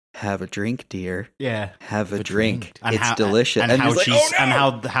like, have a drink, dear. Yeah. Have a drink. And It's how, delicious. And, how he's like, she's "Oh, no!"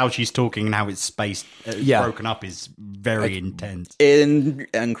 and how she's talking and how it's spaced, broken up is very intense.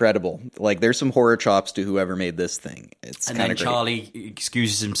 Incredible. Like, there's some horror chops to whoever made this thing. It's And kind then of great. Charlie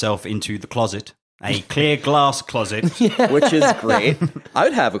excuses himself into the closet, a clear glass closet, Which is great. I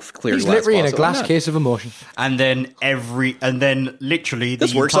would have a clear He's glass literally in a closet. glass Why not? case of emotion. and then literally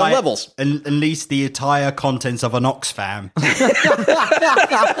This works on levels. At least the entire contents of an Oxfam.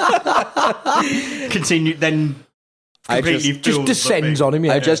 Continue then. Completely Just fills the descends thing. on him.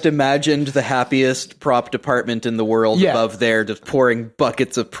 Yeah. I just imagined the happiest prop department in the world Yeah. above there, just pouring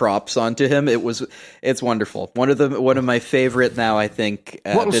buckets of props onto him. It's wonderful. One of my favorite now. I think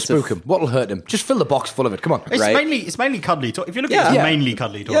What'll bits spook of, him? What'll hurt him? Just fill the box full of it. Come on. It's Right. mainly cuddly toys. If you look Yeah. at it, it's Yeah. mainly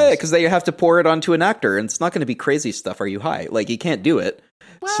cuddly toys. Yeah, because they have to pour it onto an actor, and it's not going to be crazy stuff. Are you high? Like, you can't do it.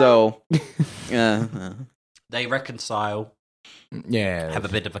 So, They reconcile, Yeah. have a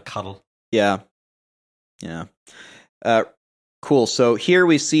bit of a cuddle. yeah. Cool. So here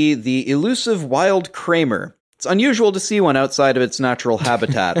we see the elusive wild Kramer. It's unusual to see one outside of its natural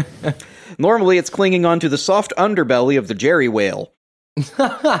habitat. Normally, it's clinging onto the soft underbelly of the Jerry whale,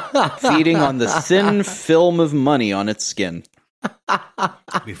 feeding on the thin film of money on its skin.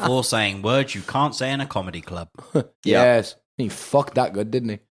 Before saying words you can't say in a comedy club. Yes. He fucked that good,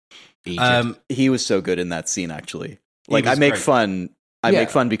 didn't he? He was so good in that scene, actually. Like, was I make great. fun. I Yeah.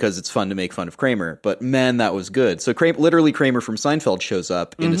 make fun because it's fun to make fun of Kramer, but man, that was good. So literally Kramer from Seinfeld shows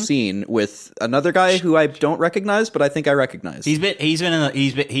up in a scene with another guy who I don't recognize, but I think I recognize. He's been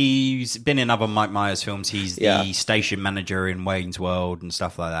in other Mike Myers films. He's the station manager in Wayne's World and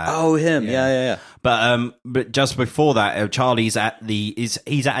stuff like that. Oh, him. Yeah. But just before that, Charlie's at he's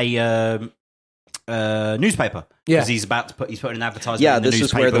at a newspaper. Yeah. Because he's putting an advertisement Yeah, in the this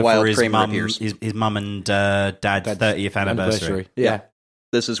is newspaper where the wild for his Kramer mum, appears. his mum and dad's 30th anniversary. Yeah.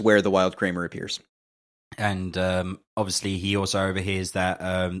 This is where the wild Kramer appears. And obviously, he also overhears that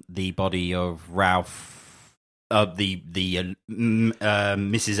the body of Ralph,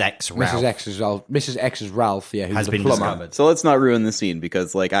 Mrs. X, Ralph, Mrs. X's Ralph, yeah, who's has the been plumber. discovered. So let's not ruin the scene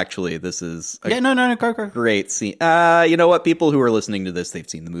because, like, actually, this is a No, go. great scene. You know what? People who are listening to this, they've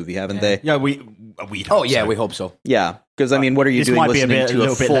seen the movie, haven't they? Yeah, we. Oh, yeah, we hope so. Yeah, because I mean, what are you This doing might be a listening to a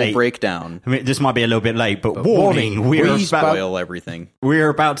little bit full late. breakdown? I mean, this might be a little bit late, but warning, warning, we are we about, Spoil everything. we're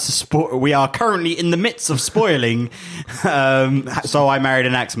about to spoil. We are currently in the midst of spoiling. So I married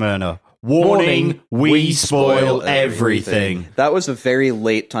an axe murderer. Warning, we spoil everything. That was a very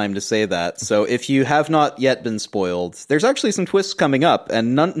late time to say that. So if you have not yet been spoiled, there's actually some twists coming up,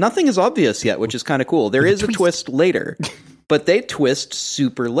 and nothing is obvious yet, which is kind of cool. There is a twist later, but they twist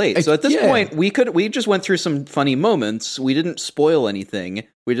super late. So at this point, we just went through some funny moments. We didn't spoil anything.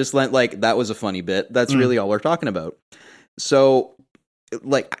 We just went like, that was a funny bit. That's really all we're talking about. So,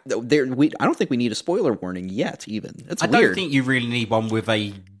 like, I don't think we need a spoiler warning yet. Even it's I weird. don't think you really need one with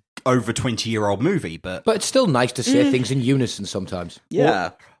a over 20-year-old movie, but But it's still nice to say things in unison sometimes. yeah,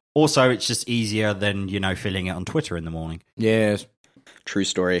 also it's just easier than filling it on Twitter in the morning. Yes. true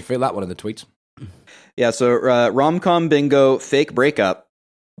story. Feel that one in the tweets. Yeah. So rom-com bingo, fake breakup.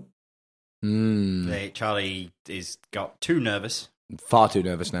 Charlie got too nervous Far too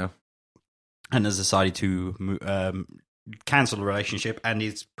nervous now. and has decided to cancel the relationship, and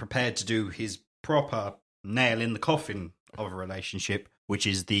is prepared to do his proper nail in the coffin of a relationship, which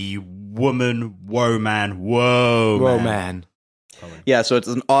is the woman, whoa man, Whoa, man. Yeah, so it's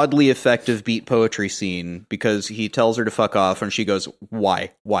an oddly effective beat poetry scene because he tells her to fuck off and she goes,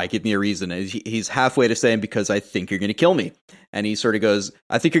 why? Why? Give me a reason. And he's halfway to saying, because I think you're going to kill me. And he sort of goes,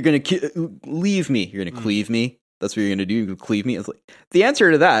 I think you're going to leave me. You're going to cleave me. That's what you're going to do. You're going to cleave me. It's like, the answer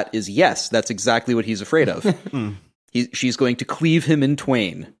to that is yes. That's exactly what he's afraid of. She's going to cleave him in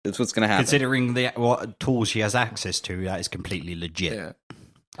twain. That's what's going to happen. Considering what tools she has access to, that is completely legit. Yeah.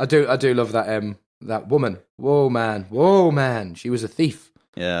 I do love that that woman. Whoa, man. She was a thief.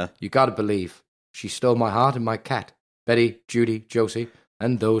 Yeah. You gotta believe. She stole my heart and my cat. Betty, Judy, Josie,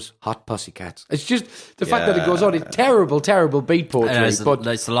 and those hot pussycats. It's just the fact that it goes on. It's terrible, terrible beat poetry, And but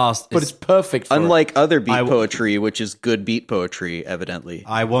it's the last. it's perfect for it. Unlike other beat poetry, which is good beat poetry, evidently.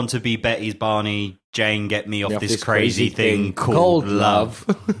 I want to be Betty's Barney. Jane, get me off this crazy thing called love.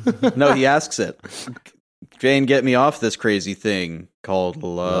 No, he asks it. Jane, get me off this crazy thing called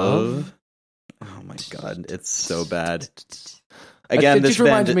love. Oh my god, it's so bad. Again, it this just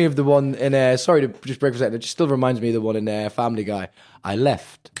reminds band- me of the one in. Sorry to just break for a second. It just still reminds me of the one in Family Guy. I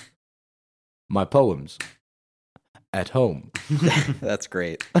left my poems at home. That's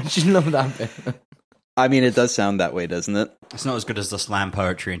great. I just love that bit. I mean, it does sound that way, doesn't it? It's not as good as the slam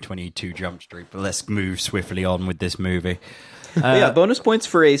poetry in 22 Jump Street, but let's move swiftly on with this movie. But yeah, bonus points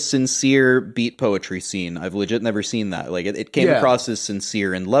for a sincere beat poetry scene. I've legit never seen that. Like, it came across as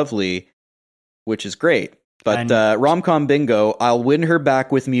sincere and lovely, which is great. But rom-com bingo, I'll win her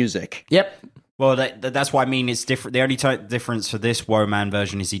back with music. Yep. Well, that's why I mean it's different. The only difference for this Woe Man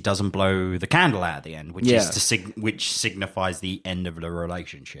version is he doesn't blow the candle out at the end, which is which signifies the end of the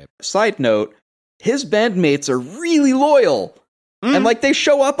relationship. Side note, his bandmates are really loyal. And like they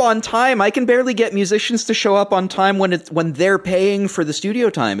show up on time. I can barely get musicians to show up on time when they're paying for the studio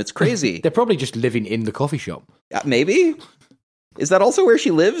time. It's crazy. They're probably just living in the coffee shop. Maybe. Is that also where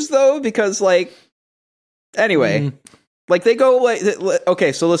she lives though? Because like, anyway, like they go like,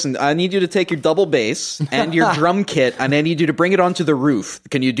 okay, so listen, I need you to take your double bass and your drum kit, and I need you to bring it onto the roof.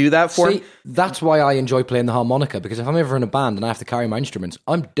 Can you do that for me? That's why I enjoy playing the harmonica, because if I'm ever in a band and I have to carry my instruments,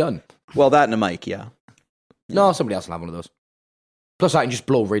 I'm done. Well, that and a mic, yeah. No, somebody else will have one of those. Plus, I can just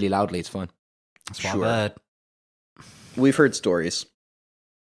blow really loudly. It's fine. That's what I've heard. We've heard stories.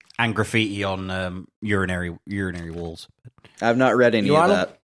 And graffiti on urinary walls. I've not read any of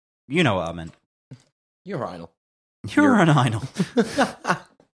that. You know what I meant. Urinal. Urinal.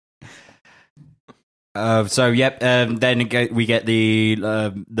 So yep. Then we get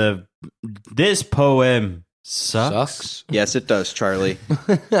the this poem sucks. Yes, it does, Charlie.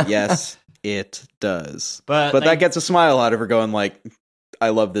 Yes, it does. But that gets a smile out of her, going like, "I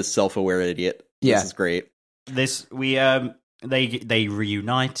love this self-aware idiot. This is great." They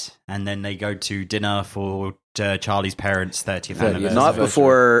reunite, and then they go to dinner for Charlie's parents' 30th anniversary. Not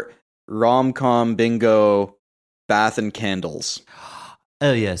before rom-com bingo, bath and candles.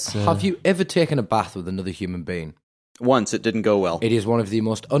 Oh yes. Have you ever taken a bath with another human being? Once, it didn't go well. It is one of the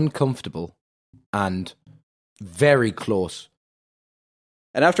most uncomfortable and very close.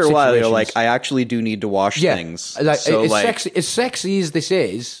 And after a while, you're like, I actually do need to wash things. Like, so, as sexy as this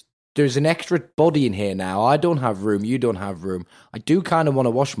is, there's an extra body in here now. I don't have room. You don't have room. I do kind of want to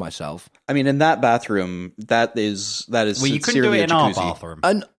wash myself. I mean, in that bathroom, that is. Well, you couldn't do it in our bathroom.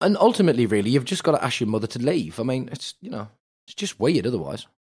 And ultimately, really, you've just got to ask your mother to leave. I mean, it's just weird otherwise.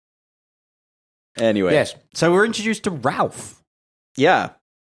 Anyway, yes. So we're introduced to Ralph. Yeah.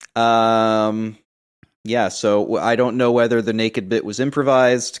 Yeah, so I don't know whether the naked bit was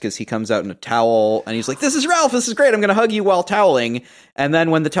improvised, because he comes out in a towel, and he's like, "This is Ralph, this is great, I'm going to hug you while toweling." And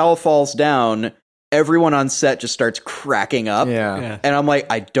then when the towel falls down, everyone on set just starts cracking up. Yeah. And I'm like,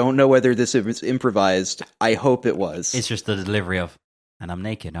 I don't know whether this is improvised. I hope it was. It's just the delivery of, "And I'm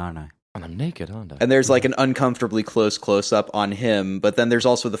naked, aren't I?" And I'm naked, aren't I? And there's like an uncomfortably close-up on him, but then there's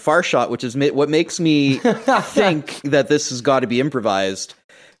also the far shot, which is what makes me think that this has got to be improvised,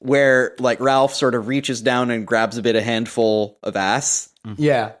 where like Ralph sort of reaches down and grabs a handful of ass.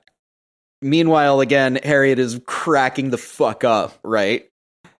 Yeah. Meanwhile, again, Harriet is cracking the fuck up, right?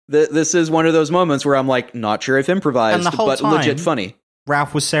 This is one of those moments where I'm like, not sure if improvised, but legit funny.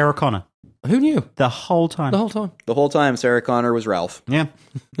 Ralph was Sarah Connor. Who knew? The whole time. The whole time, Sarah Connor was Ralph. Yeah.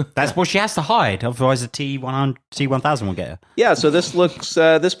 That's what she has to hide, otherwise the T-1000 will get her. Yeah, so this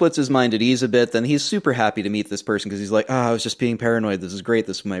puts his mind at ease a bit. Then he's super happy to meet this person, because he's like, I was just being paranoid. This is great.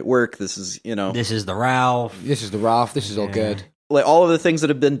 This might work. This is, This is the Ralph. This is the Ralph. This is all good. Like all of the things that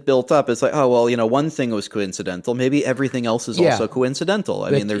have been built up, it's like, oh, well, one thing was coincidental. Maybe everything else is also coincidental.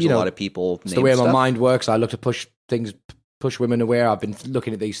 I mean, there's a lot of people. It's the way my mind works. I look to push women away. I've been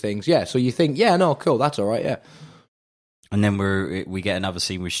looking at these things. Yeah. So you think, yeah, no, cool. That's all right. Yeah. And then we get another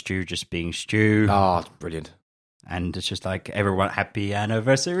scene with Stu just being Stu. Oh, brilliant. And it's just like, everyone, happy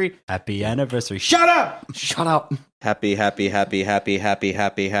anniversary. Happy anniversary. Shut up! Shut up. Happy anniversary.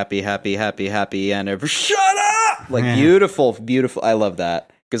 Shut up! Like, beautiful. I love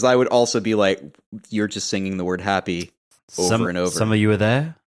that. Because I would also be like, you're just singing the word happy over and over. Some of you were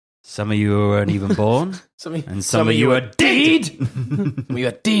there. Some of you weren't even born. And some of you are dead. We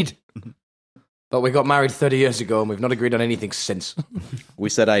are dead. But we got married 30 years ago, and we've not agreed on anything since. We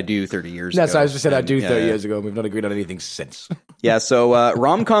said I do 30 years ago. That's I just said I do 30 years ago, and we've not agreed on anything since. Yeah, so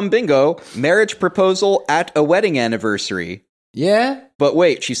rom-com bingo, marriage proposal at a wedding anniversary. Yeah? But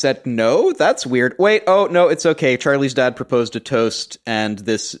wait, she said no? That's weird. Wait, oh, no, it's okay. Charlie's dad proposed a toast, and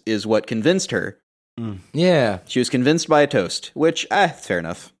this is what convinced her. Yeah. She was convinced by a toast, which, fair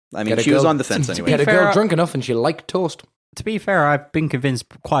enough. I mean, she was on the fence anyway. Get a girl drunk enough, and she liked toast. To be fair, I've been convinced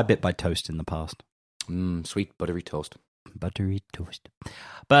quite a bit by toast in the past. Sweet buttery toast. Buttery toast.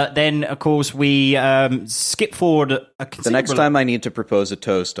 But then, of course, we skip forward a considerable... The next time I need to propose a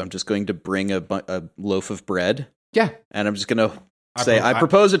toast, I'm just going to bring a loaf of bread. Yeah. And I'm just going to say, I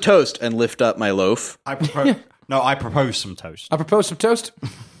propose a toast, and lift up my loaf. I propose some toast. I propose some toast.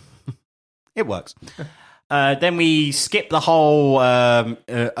 It works. Then we skip the whole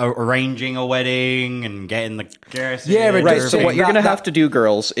arranging a wedding and getting the dress. Yeah, Right, so what you're going to have to do,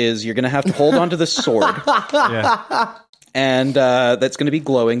 girls, is you're going to have to hold onto the sword. Yeah. And that's going to be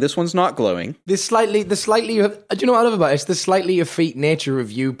glowing. This one's not glowing. The slightly, do you know what I love about it? It's the slightly effete nature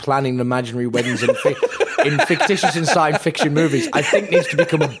of you planning imaginary weddings in fictitious and science fiction movies. I think needs to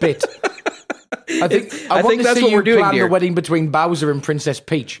become a bit. I think that's see what you we're doing plan here. the wedding between Bowser and Princess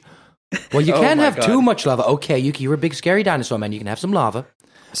Peach. Well, you can't my have God. too much lava. Okay, Yuki, you're a big scary dinosaur man. You can have some lava.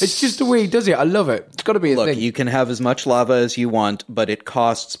 It's just the way he does it. I love it. It's got to be a Look, thing. you can have as much lava as you want, but it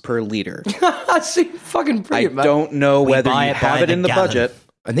costs per liter. I see, fucking I brilliant, man. don't know whether buy you it by have it the in the gallon. budget.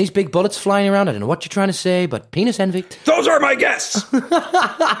 And these big bullets flying around. I don't know what you're trying to say, but penis envy. Those are my guests!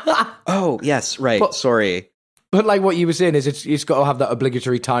 Oh, yes, right. Sorry. But like what you were saying is, it's got to have that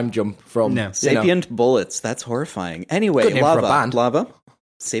obligatory time jump from No. you know. Sapient bullets. That's horrifying. Anyway, Good name for a lava. band. Lava.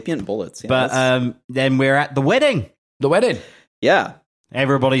 Sapient bullets. Yeah, But that's- then we're at the wedding. the wedding. yeah.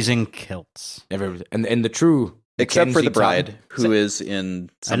 Everybody's in kilts. And in the true, Except for Mackenzie the bride, Town. who is in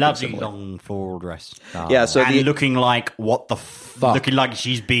A something lovely similar. long floral dress. Yeah, so And the looking like what the Fuck. looking like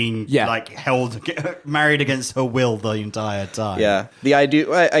she's being Yeah. like held married against her will the entire time. yeah, the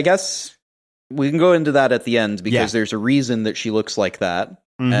idea. I guess we can go into that at the end because Yeah. there's a reason that she looks like that,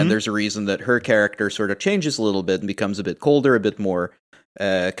 Mhm. and there's a reason that her character sort of changes a little bit and becomes a bit colder, a bit more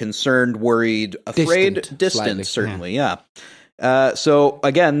concerned, worried, afraid, distant, slightly. certainly. Yeah. So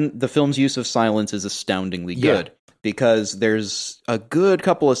again, the film's use of silence is astoundingly Yeah. good because there's a good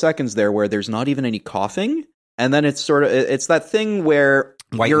couple of seconds there where there's not even any coughing, and then it's that thing where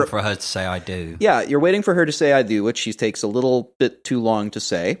Waiting you're for her to say I do. yeah, you're waiting for her to say I do, which she takes a little bit too long to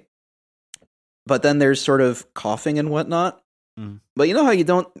say. But then there's sort of coughing and whatnot. Mm. But you know how you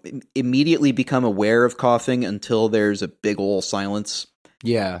don't immediately become aware of coughing until there's a big ol' silence?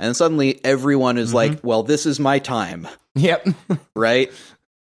 Yeah. And suddenly everyone is like, well, this is my time, Yep. right?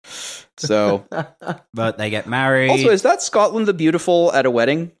 So, But they get married. also, is that Scotland the Beautiful at a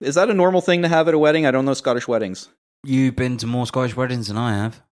wedding? Is that a normal thing to have at a wedding? I don't know Scottish weddings. You've been to more Scottish weddings than I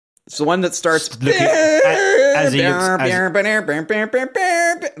have. It's the one that starts Looking- as he looks-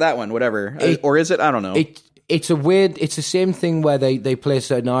 that one, whatever. It- Or is it? I don't know. It's a weird. It's the same thing where they play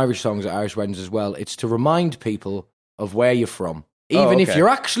certain Irish songs at Irish weddings as well. It's to remind people of where you're from. Even if okay. you're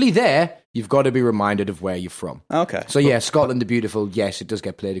actually there, you've got to be reminded of where you're from. Okay. So yeah, Scotland the Beautiful. Yes, it does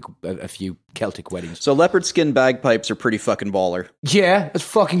get played at a few Celtic weddings. So leopard skin bagpipes are pretty fucking baller. Yeah, that's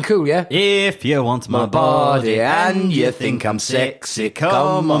fucking cool. Yeah. If you want my body and you think I'm sexy,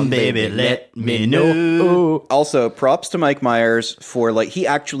 come on, baby, let me know. Also, props to Mike Myers for he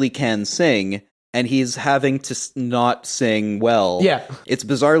actually can sing, and he's having to not sing well. Yeah. It's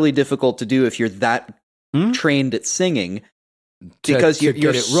bizarrely difficult to do if you're that trained at singing. Because to you're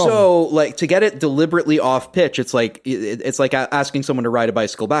get it wrong. so to get it deliberately off pitch, it's like asking someone to ride a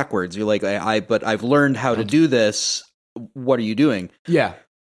bicycle backwards. You're like, but I've learned how to do this. What are you doing? Yeah.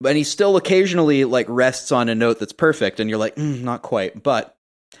 And he still occasionally rests on a note that's perfect, and you're like, not quite. But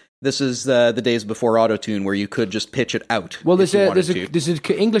this is the days before autotune, where you could just pitch it out. Well, if you wanted there's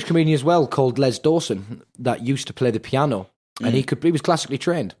to. an English comedian as well called Les Dawson that used to play the piano, and he was classically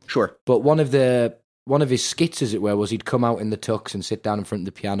trained. Sure. But one of his skits, as it were, was he'd come out in the tux and sit down in front of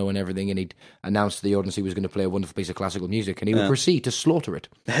the piano and everything, and he'd announce to the audience he was going to play a wonderful piece of classical music, and he would proceed to slaughter it.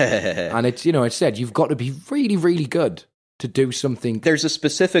 And it's it's said you've got to be really, really good to do something. There's a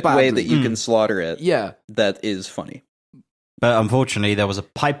specific way Badly. that you can slaughter it. Yeah, That is funny. But unfortunately, there was a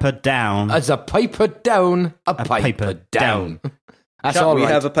piper down. as a piper down, a piper down. That's all we right.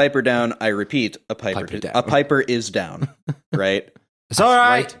 have a piper down. I repeat, a piper. Piper down. A piper is down. Right? It's all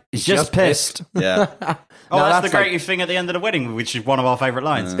right. right. It's just pissed. Yeah. Oh, No, that's the that's like- greatest thing at the end of the wedding, which is one of our favourite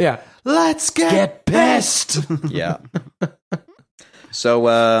lines. Yeah, Let's get pissed. Yeah.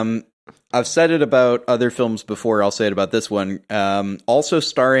 So, I've said it about other films before. I'll say it about this one. Also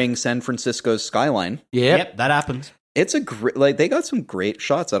starring San Francisco's skyline. Yep, that happens. It's a great, they got some great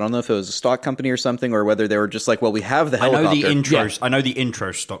shots. I don't know if it was a stock company or something, or whether they were just like, well, we have the I know helicopter. the intros. I know the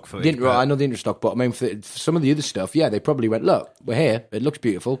intro stock footage. I know the intro stock, but I mean, for some of the other stuff, yeah, they probably went, look, we're here. It looks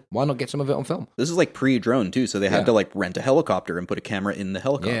beautiful. Why not get some of it on film? This is pre-drone too, so they had to rent a helicopter and put a camera in the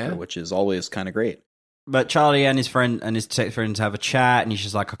helicopter, Yeah. which is always kind of great. But Charlie and his friend and his tech friends have a chat, and he's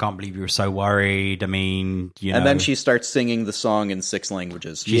just like, I can't believe you were so worried. I mean, And then she starts singing the song in 6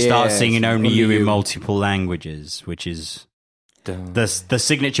 languages. she starts Yes, singing Only Only You in You. multiple languages, which is the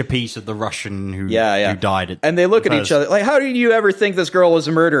signature piece of the Russian who died. At And they look at first. each other like, how did you ever think this girl was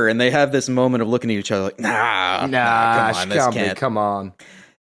a murderer? And they have this moment of looking at each other like, nah, come on, this can't. Come on.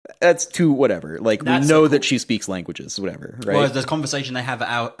 That's too whatever. Like, That's we know that she speaks languages, whatever, right? Well, the conversation they have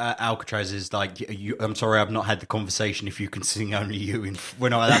at Alcatraz is like, I'm sorry, I've not had the conversation if you can sing only you. We're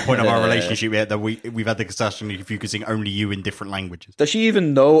not at that point of our relationship yet that we've had the discussion if you can sing only you in different languages. Does she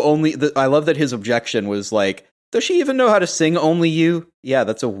even know only... I love that his objection was like, does she even know how to sing only you? Yeah,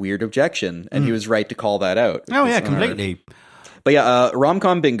 that's a weird objection. And he was right to call that out. Oh, yeah, completely. But yeah,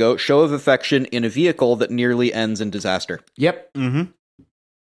 rom-com bingo, show of affection in a vehicle that nearly ends in disaster. Yep. Mm-hmm.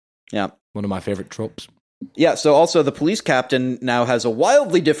 Yeah. One of my favorite tropes. Yeah, so also the police captain now has a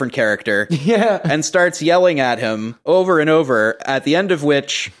wildly different character. Yeah. And starts yelling at him over and over, at the end of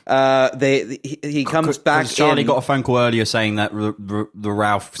which he comes back in. Charlie got a phone call earlier saying that the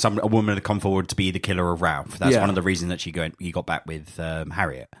Ralph, a woman had come forward to be the killer of Ralph. That's one of the reasons that he got back with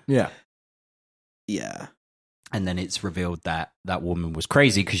Harriet. Yeah. Yeah. And then it's revealed that that woman was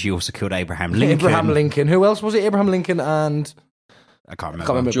crazy because she also killed Abraham Lincoln. Abraham Lincoln. Who else was it? Abraham Lincoln and... I can't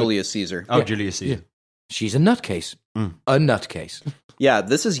remember. Julius Caesar. Oh, yeah. Julius Caesar. Yeah. She's a nutcase. A nutcase. Yeah,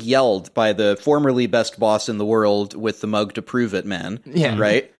 this is yelled by the formerly best boss in the world with the mug to prove it, man. Yeah.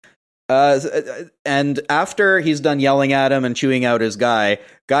 Right? And after he's done yelling at him and chewing out his guy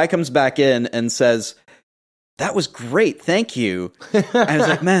comes back in and says, that was great, thank you. And I was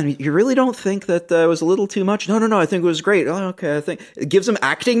like, man, you really don't think that was a little too much? No, I think it was great. Oh, okay, I think it gives him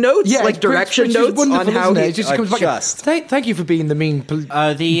acting notes, like direction notes on how he just comes back. Thank you for being the mean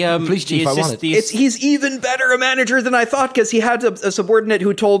police chief I wanted. He's even better a manager than I thought because he had a subordinate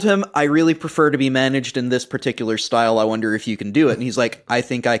who told him, I really prefer to be managed in this particular style. I wonder if you can do it. And he's like, I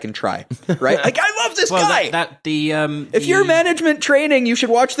think I can try. Right? Like, I love this guy. If you're management training, you should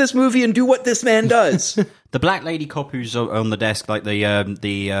watch this movie and do what this man does. The black lady cop who's on the desk, like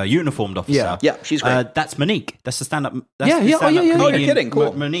the uniformed officer. Yeah, she's great. That's Monique. That's the stand-up. Oh, you're kidding.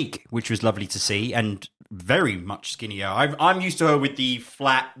 Cool. Monique, which was lovely to see and very much skinnier. I'm used to her with the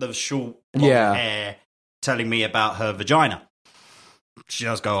short blonde hair, telling me about her vagina. She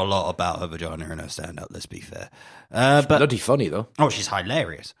does go a lot about her vagina in her stand-up. Let's be fair. But bloody funny though. Oh, she's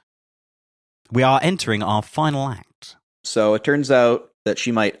hilarious. We are entering our final act. So it turns out that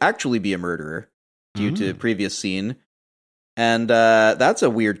she might actually be a murderer. Due to previous scene, and that's a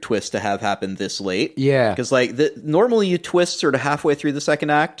weird twist to have happen this late. Yeah, because normally you twist sort of halfway through the second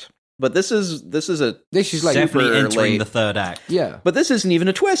act, but this is like definitely entering late. The third act. Yeah, but this isn't even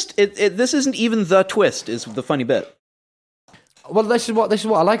a twist. This isn't even the twist. Is the funny bit. Well, this is what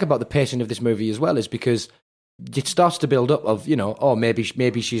I like about the pacing of this movie as well, is because it starts to build up of, maybe she's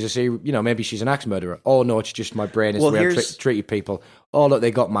maybe she's an axe murderer. Oh no, it's just my brain is the way I've treated people. Oh look, they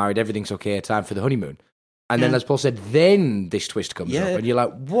got married, everything's okay, time for the honeymoon. And then, as Paul said, then this twist comes up, and you're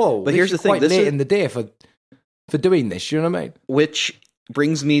like, whoa! But here's the thing: quite late in the day for doing this. You know what I mean? Which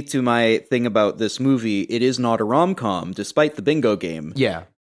brings me to my thing about this movie. It is not a rom-com, despite the bingo game. Yeah,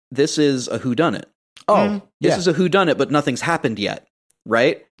 this is a whodunit. Oh, this is a whodunit, but nothing's happened yet.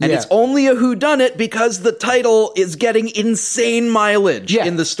 Right? And it's only a whodunit because the title is getting insane mileage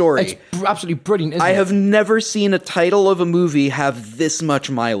in the story. It's absolutely brilliant, isn't it? I have never seen a title of a movie have this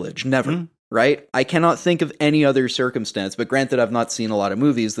much mileage. Never. Right? I cannot think of any other circumstance, but granted, I've not seen a lot of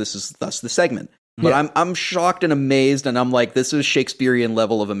movies. This is thus the segment. But I'm shocked and amazed, and I'm like, this is Shakespearean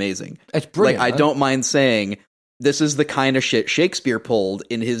level of amazing. It's brilliant. Like, I don't mind saying this is the kind of shit Shakespeare pulled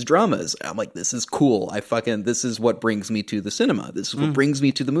in his dramas. I'm like, this is cool. this is what brings me to the cinema. This is what brings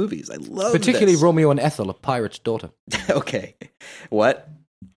me to the movies. I love particularly this. Romeo and Ethel, a pirate's daughter. Okay. What?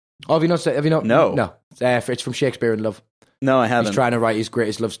 Oh, have you not? No. No. It's from Shakespeare in Love. No, I haven't. He's trying to write his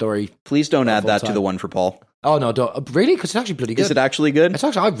greatest love story. Please don't add that to the one for Paul. Oh, no, don't. Really? Because it's actually bloody good. Is it actually good? It's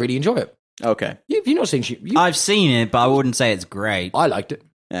actually, I really enjoy it. Okay. You've not seen I've seen it, but I wouldn't say it's great. I liked it.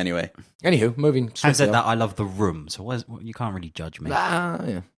 Anyway. Anywho, moving. Having said that, I love The Room, so you can't really judge me.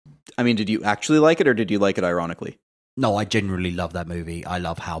 Yeah. I mean, did you actually like it, or did you like it ironically? No, I genuinely love that movie. I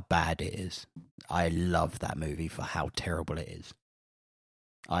love how bad it is. I love that movie for how terrible it is.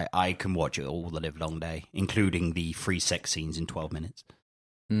 I can watch it all the live long day, including the 3 sex scenes in 12 minutes.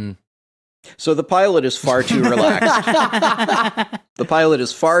 So the pilot is far too relaxed. The pilot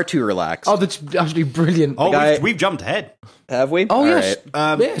is far too relaxed. Oh, that's absolutely brilliant. Oh, we've jumped ahead. Have we? Oh, all yes.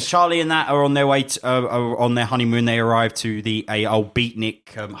 Right. Yes. Charlie and that are on their way on their honeymoon. They arrive to the old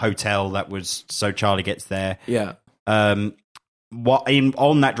beatnik hotel that was. So Charlie gets there. Yeah. On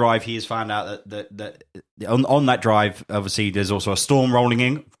that drive, he has found out that on that drive, obviously, there's also a storm rolling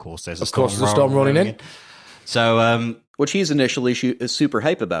in. Of course, there's a storm rolling in. So, which he's initially super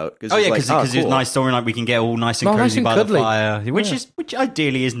hype about. Because it's a nice story. Like we can get all nice and cozy by the fire, which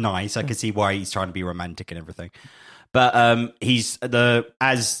ideally is nice. I can see why he's trying to be romantic and everything. But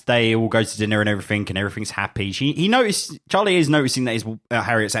as they all go to dinner and everything's happy. Charlie is noticing that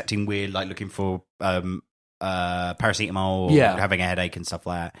Harriet's acting weird, like looking for paracetamol, or having a headache and stuff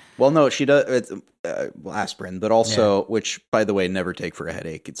like that. Well, no, she does aspirin, but also, which by the way, never take for a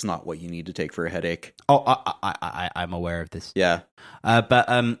headache. It's not what you need to take for a headache. Oh, I'm aware of this. Yeah,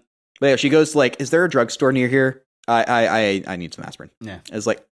 but yeah, she goes like, "Is there a drugstore near here? I need some aspirin." Yeah,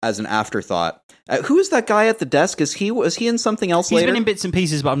 as an afterthought. Who is that guy at the desk? Was he in something else later? He's been in bits and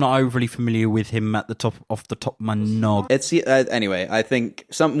pieces, but I'm not overly familiar with him off the top of my nog. Anyway, I think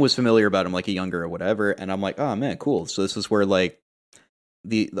something was familiar about him, like a younger or whatever, and I'm like, oh man, cool. So this is where like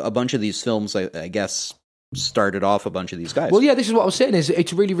a bunch of these films, I guess, started off a bunch of these guys. Well, yeah, this is what I was saying. Is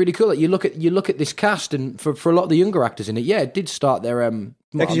it's really, really cool that you look at this cast, and for a lot of the younger actors in it, it did start their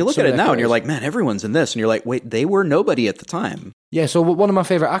because you look at it now and you're like, man, everyone's in this, and you're like, wait, they were nobody at the time. Yeah, so one of my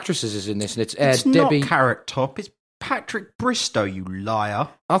favorite actresses is in this, and it's Debbie. Not Carrot Top. It's Patrick Bristow. You liar!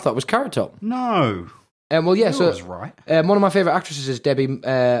 I thought it was Carrot Top. No. Well, yeah. So was right. One of my favorite actresses is Debbie.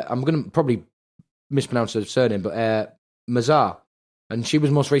 I'm going to probably mispronounce her surname, but Mazar, and she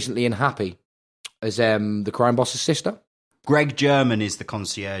was most recently in Happy as the crime boss's sister. Greg German is the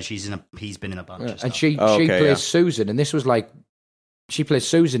concierge. He's been in a bunch of stuff. And she plays Susan, and this was like she plays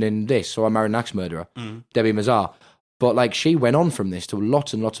Susan in this. So I Married an Axe Murderer, Debbie Mazar. But like she went on from this to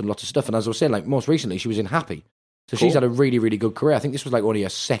lots and lots and lots of stuff. And as I was saying, like most recently she was in Happy. So she's had a really, really good career. I think this was like only her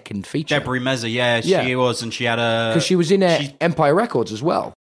second feature. Deborah Mezza, she was, and she had a... Because she was in Empire Records as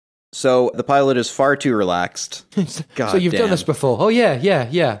well. So the pilot is far too relaxed. So you've done this before. Oh, yeah.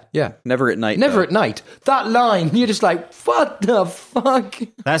 Never at night. Never at night. That line, you're just like, what the fuck?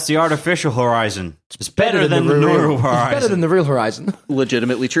 That's the artificial horizon. It's better than the real horizon. It's better than the real horizon.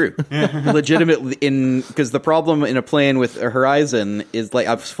 Legitimately true. Legitimately, because the problem in a plane with a horizon is like,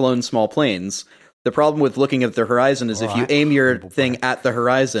 I've flown small planes. The problem with looking at the horizon is if you aim your thing at the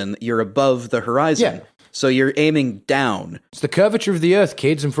horizon, you're above the horizon. Yeah. So you're aiming down. It's the curvature of the Earth,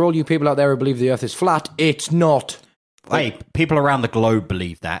 kids, and for all you people out there who believe the Earth is flat, it's not. Hey, people around the globe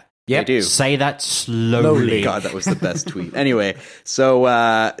believe that. Yeah, they do. Say that slowly. God, that was the best tweet. Anyway, so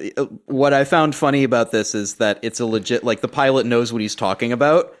what I found funny about this is that it's a legit, like the pilot knows what he's talking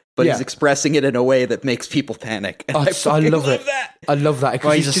about, but he's expressing it in a way that makes people panic. And I love it. I love that.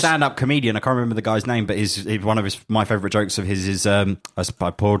 Well, he's a stand-up comedian. I can't remember the guy's name, but one of my favourite jokes of his is, I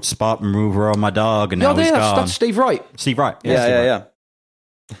poured spark remover on my dog, and now he's gone. That's Steve Wright. Steve Wright. Yeah.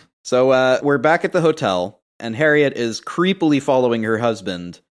 So we're back at the hotel, and Harriet is creepily following her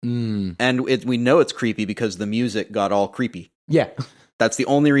husband. And we know it's creepy because the music got all creepy. Yeah. That's the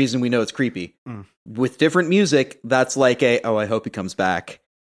only reason we know it's creepy. With different music, that's like I hope he comes back.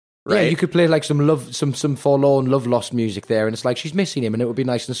 Right? Yeah, you could play like some forlorn love lost music there, and it's like she's missing him, and it would be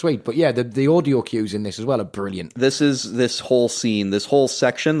nice and sweet. But yeah, the audio cues in this as well are brilliant. This whole scene, this whole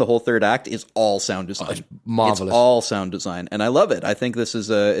section, the whole third act is all sound design. It's marvelous. It's all sound design, and I love it. I think this is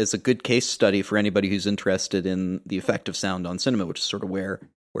a good case study for anybody who's interested in the effect of sound on cinema, which is sort of where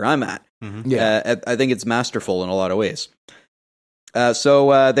I'm at. Yeah, I think it's masterful in a lot of ways.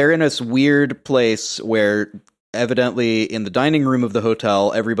 So they're in this weird place where, evidently, in the dining room of the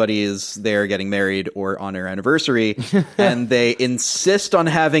hotel, everybody is there getting married or on their anniversary, and they insist on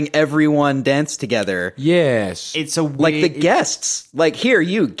having everyone dance together. Yes. It's a weird... Like the guests. Like, here,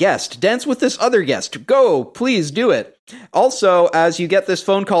 you, guest, dance with this other guest. Go, please do it. Also, as you get this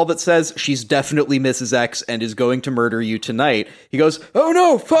phone call that says, she's definitely Mrs. X and is going to murder you tonight, he goes, oh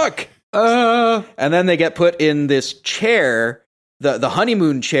no, fuck! And then they get put in this chair, the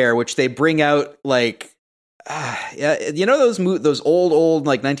honeymoon chair, which they bring out, like... you know those old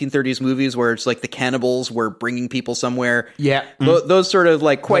like 1930s movies where it's like the cannibals were bringing people somewhere. Yeah, those sort of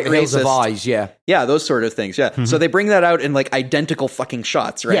like quite like racist. Of eyes, yeah, those sort of things. Yeah, so they bring that out in like identical fucking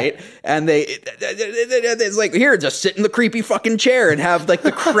shots, right? Yeah. And it's like, here, just sit in the creepy fucking chair and have like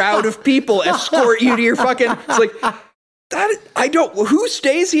the crowd of people escort you to your fucking. It's like that. I don't. Who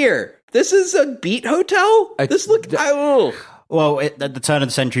stays here? This is a beat hotel. Well, at the turn of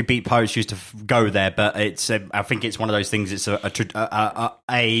the century, beat poets used to go there, but it's I think it's one of those things. It's a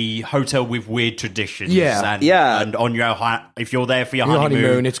hotel with weird traditions. And on your if you're there for your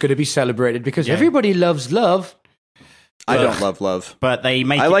honeymoon, it's going to be celebrated because everybody loves love. I don't love love, but I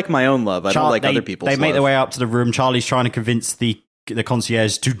like my own love. I don't like other people's. They make love. their way up to the room. Charlie's trying to convince the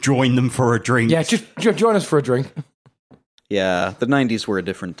concierge to join them for a drink. Yeah, just join us for a drink. Yeah, the 90s were a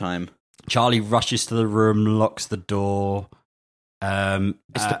different time. Charlie rushes to the room, locks the door.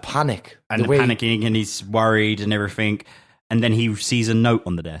 It's the panic. And the panicking, and he's worried and everything. And then he sees a note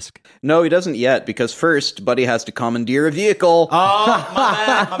on the desk. No, he doesn't yet, because first, Buddy has to commandeer a vehicle. Oh, my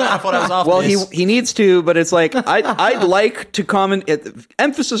man. I thought that was after Well, this. he needs to, but it's like, I'd like to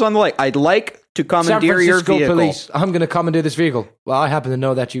emphasis on the like, I'd like to San commandeer your Francisco vehicle. police, I'm going to commandeer this vehicle. Well, I happen to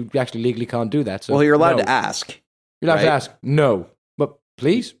know that you actually legally can't do that. So Well, you're allowed no. to ask. You're allowed right? to ask. No. But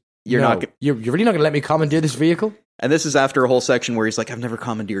please? You're No. not go- You're really not going to let me commandeer this vehicle? And this is after a whole section where he's like, I've never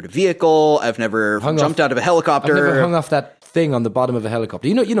commandeered a vehicle. I've never jumped out of a helicopter. I've never hung off that thing on the bottom of a helicopter.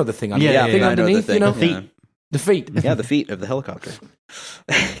 You know the thing underneath. Yeah, the thing I know the underneath, thing. you know? Yeah. The feet. Yeah, the feet of the helicopter.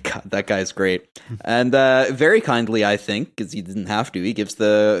 God, that guy's great. And very kindly, I think, because he didn't have to, he gives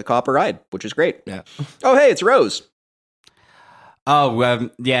the cop a ride, which is great. Yeah. Oh, hey, it's Rose. Oh,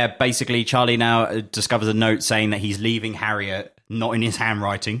 yeah, basically, Charlie now discovers a note saying that he's leaving Harriet, not in his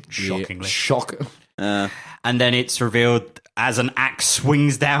handwriting, shockingly. Shock. And then it's revealed as an axe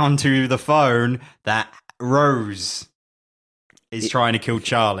swings down to the phone that Rose is trying to kill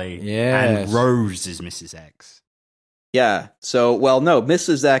Charlie. Yes. And Rose is Mrs. X. Yeah. So, well, no,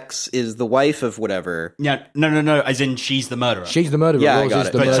 Mrs. X is the wife of whatever. Yeah, no, as in she's the murderer. She's the murderer. Yeah, I Rose got is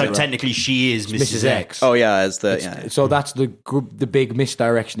it. the But so murderer. technically she is Mrs. X. Oh, yeah, as the. Yeah. So that's the big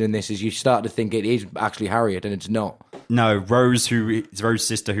misdirection in this is you start to think it is actually Harriet and it's not. No, Rose, who is Rose's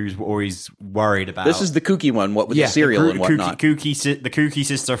sister, who's always worried about. This is the kooky one, what with Yeah, the cereal and the whatnot. kooky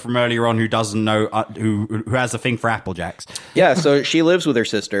sister from earlier on who doesn't know, who has a thing for Apple Jacks. Yeah, so she lives with her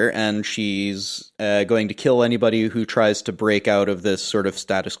sister, and she's going to kill anybody who tries to break out of this sort of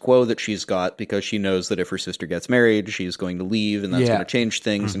status quo that she's got, because she knows that if her sister gets married, she's going to leave, and that's Yeah. going to change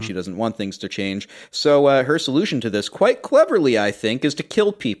things, and she doesn't want things to change. So her solution to this, quite cleverly, I think, is to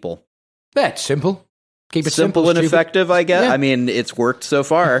kill people. That's simple. Keep it Simple and stupid. effective, I guess. Yeah. I mean, it's worked so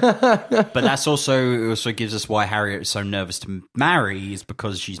far. But that's also gives us why Harriet is so nervous to marry, is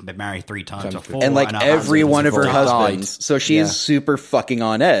because she's been married 3 times before. And like her every husband's one of her died. husbands. So she's Yeah. super fucking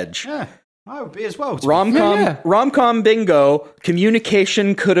on edge. Yeah, I would be as well. Rom-com, rom-com bingo,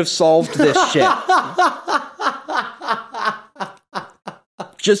 communication could have solved this shit.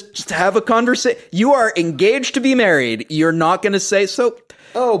 Just have a conversation. You are engaged to be married. You're not going to say, so,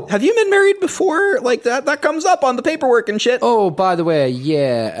 oh, have you been married before? Like that comes up on the paperwork and shit. Oh, by the way,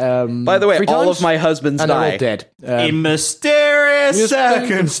 yeah. By the way, 3 all times? of my husbands and they're die. all dead. In mysterious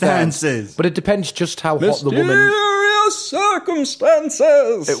circumstances. But it depends just how hot the woman. Mysterious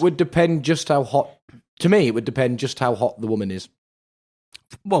circumstances. It would depend just how hot. To me, it would depend just how hot the woman is.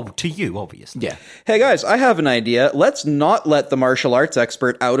 Well, to you, obviously. Yeah. Hey guys, I have an idea. Let's not let the martial arts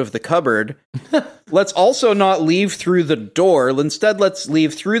expert out of the cupboard. Let's also not leave through the door. Instead, let's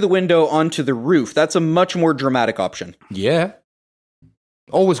leave through the window onto the roof. That's a much more dramatic option. Yeah.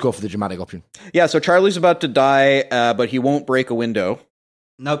 Always go for the dramatic option. Yeah, so Charlie's about to die, but he won't break a window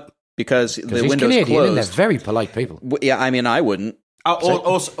Nope. because the He's window's Canadian, and they're closed. very polite people. Yeah, I mean, I wouldn't.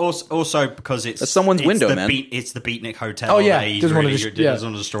 Also because it's That's someone's window, the man. It's the Beatnik Hotel. Oh, yeah. He Doesn't wanna doesn't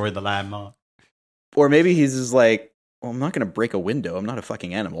want to destroy the landmark. Or maybe he's just like, well, I'm not going to break a window. I'm not a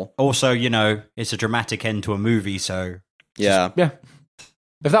fucking animal. Also, it's a dramatic end to a movie, so Yeah. Yeah.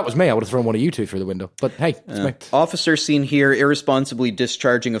 If that was me, I would have thrown one of you two through the window. But hey, it's me. Officer seen here irresponsibly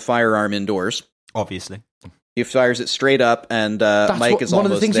discharging a firearm indoors. obviously. He fires it straight up, and That's Mike is one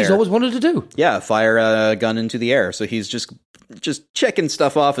of almost the things there. he's always wanted to do. Yeah, fire a gun into the air. So he's just checking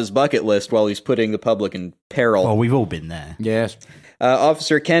stuff off his bucket list while he's putting the public in peril. Well, we've all been there. Yes.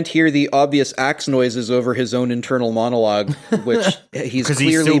 Officer can't hear the obvious axe noises over his own internal monologue, which he's Because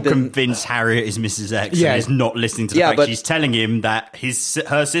he's clearly still been... convinced Harriet is Mrs. X Yeah. and is not listening to the Yeah, fact but- she's telling him that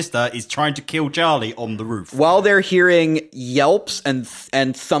her sister is trying to kill Charlie on the roof. While they're hearing yelps and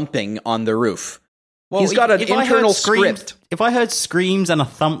thumping on the roof. He's got an if I heard internal screams- script. If I heard screams and a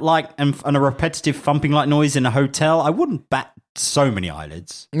thump and a repetitive thumping like noise in a hotel, I wouldn't bat so many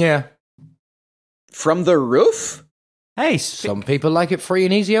eyelids. Yeah. From the roof? Hey, Some people like it free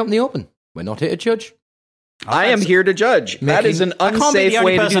and easy out in the open. We're not here to judge. I am here to judge. That is an I can't be unsafe the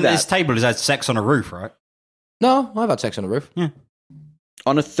only way to person do at this that. table who's had sex on a roof, right? No, I've had sex on the roof.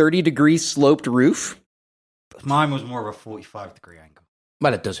 On a 30-degree sloped roof? Mine was more of a 45-degree angle.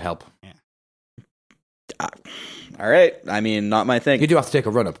 Well, it does help. All right. I mean, not my thing. You do have to take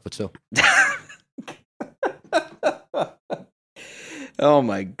a run up, but still. Oh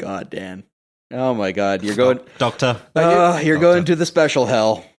my God, Dan. Oh my God. You're going... Doctor. You're going to the special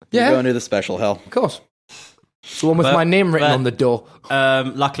hell. Yeah. You're going to the special hell. Of course. It's the one with But- my name written but- on the door.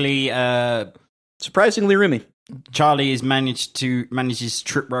 Luckily, Surprisingly roomy. Charlie manages to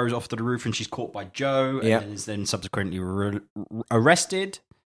trip Rose off to the roof, and she's caught by Joe, and Yeah. is then subsequently arrested.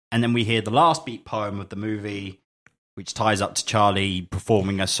 And then we hear the last beat poem of the movie, which ties up to Charlie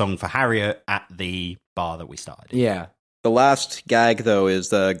performing a song for Harriet at the bar that we started. Yeah. The last gag, though, is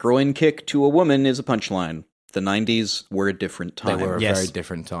the groin kick to a woman is a punchline. The 90s were a different time. They were a Yes. very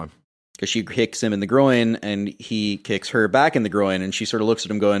different time. Because she kicks him in the groin, and he kicks her back in the groin, and she sort of looks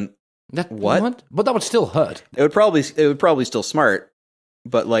at him going, What? But that would still hurt. it would probably still smart,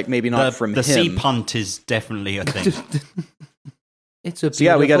 but like maybe not from the him. sea punt is definitely a thing. It's a beautiful So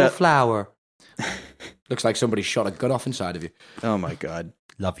yeah, we gotta- flower. Looks like somebody shot a gun off inside of you. Oh my god.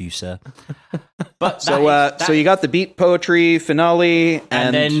 Love you, sir. But So you got the beat poetry finale,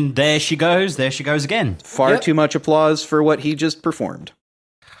 and then there she goes again. far Yep. too much applause for what he just performed.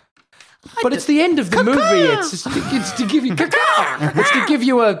 But it's the end of the movie. It's to give you it's to give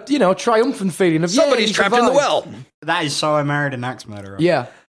you a triumphant feeling of Somebody's he trapped in the survived. well. That is So I Married an Axe Murderer. Yeah.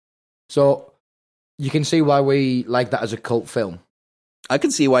 So you can see why we like that as a cult film. I can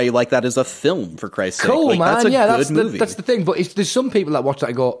see why you like that as a film, for Christ's sake. Cool, Like, man. That's a good movie. That's the thing. But there's some people that watch that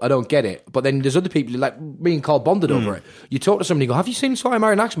and go, I don't get it. But then there's other people, like me and Carl, bonded over it. You talk to somebody and go, have you seen So I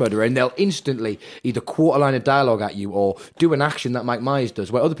Married an Axe Murderer? And they'll instantly either quote a line of dialogue at you or do an action that Mike Myers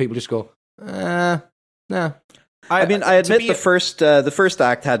does, where other people just go, nah. I mean, I admit the first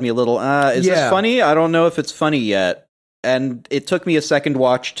act had me a little, is Yeah. this funny? I don't know if it's funny yet. And it took me a second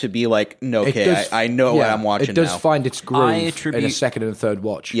watch to be like, no, okay, I know what I'm watching It does now. find its I groove in a attribute- second and a third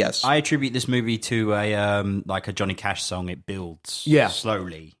watch. Yes. I attribute this movie to a Johnny Cash song. It builds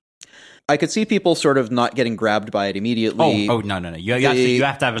slowly. I could see people sort of not getting grabbed by it immediately. Oh no. You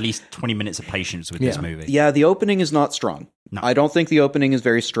have to have at least 20 minutes of patience with this movie. Yeah, the opening is not strong. No. I don't think the opening is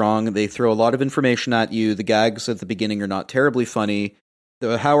very strong. They throw a lot of information at you. The gags at the beginning are not terribly funny.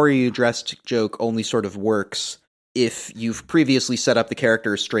 The how are you dressed joke only sort of works if you've previously set up the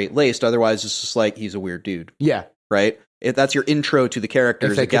character straight-laced. Otherwise, it's just like, he's a weird dude, Yeah. right? If that's your intro to the character,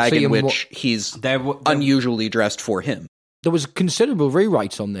 If is they a could gag see in him which he's unusually dressed for him. There was considerable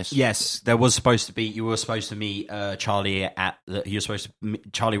rewrites on this. Yes, there was supposed to be. You were supposed to meet Charlie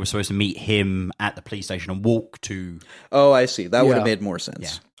Charlie was supposed to meet him at the police station and walk to. Oh, I see. That would Yeah. have made more sense. Yeah.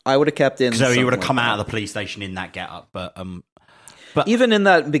 I would have kept in. So he would have something come like out that. of the police station in that get-up, but Even in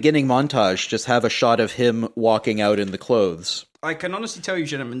that beginning montage, just have a shot of him walking out in the clothes. I can honestly tell you,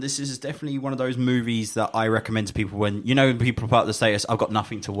 gentlemen, this is definitely one of those movies that I recommend to people when people put out the status, I've got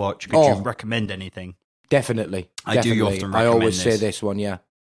nothing to watch. Could you recommend anything? Definitely. I do Definitely. often I recommend always say this. this one, yeah.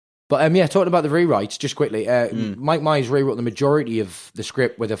 But talking about the rewrites, just quickly, Mike Myers rewrote the majority of the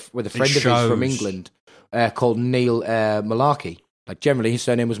script with a friend of his from shows. England called Neil Malarkey. Like generally, his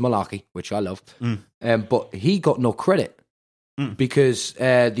surname was Malarkey, which I love. But he got no credit because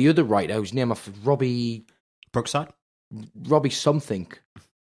the other writer, whose name Robbie Brookside? something,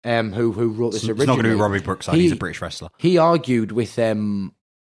 who wrote this originally. It's not going to be Robbie Brookside. He's a British wrestler. He argued with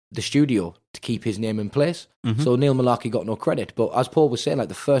the studio to keep his name in place. So Neil Malarkey got no credit. But as Paul was saying, like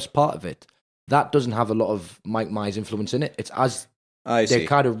the first part of it, that doesn't have a lot of Mike Myers influence in it. It's as I see. they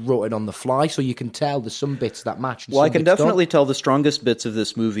kind of wrote it on the fly, so you can tell there's some bits that match. And Well, I some can bits definitely tell the strongest bits of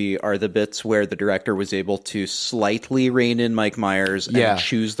this movie are the bits where the director was able to slightly rein in Mike Myers and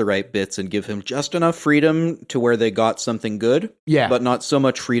choose the right bits and give him just enough freedom to where they got something good, but not so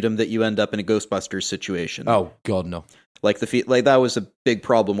much freedom that you end up in a Ghostbusters situation. Oh God, no! Like that was a big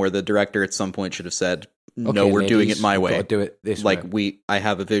problem where the director at some point should have said, "No, Okay, we're doing ladies, it my you've way. gotta do it this like way." I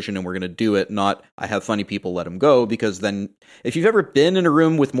have a vision and we're going to do it. Not I have funny people, let them go. Because then, if you've ever been in a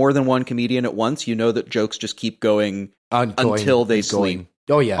room with more than one comedian at once, you know that jokes just keep going until they sleep.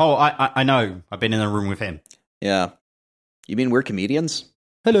 Oh yeah. Oh, I know. I've been in a room with him. Yeah, you mean we're comedians?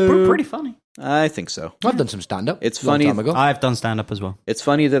 Hello. Pretty funny. I think so. I've done some stand up. It's long funny. time ago. I've done stand-up as well. It's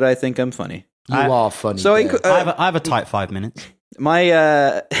funny that I think I'm funny. You are funny. So Dave. I have a tight 5 minutes.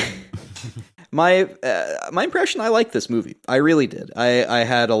 My my impression, I liked this movie. I really did. I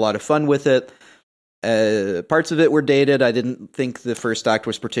had a lot of fun with it. Parts of it were dated. I didn't think the first act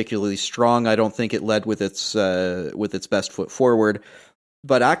was particularly strong. I don't think it led with its best foot forward.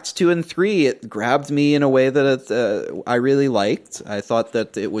 But acts 2 and 3, it grabbed me in a way that I really liked. I thought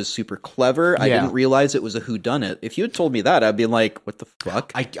that it was super clever. I didn't realize it was a whodunit. If you had told me that, I'd be like, "What the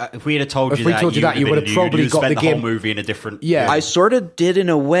fuck?" If we had told If you we that, told you that, you would have probably got spent the whole game- movie in a different. Yeah. I sort of did in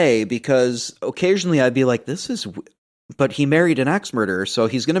a way, because occasionally I'd be like, "This is." But he married an axe murderer, so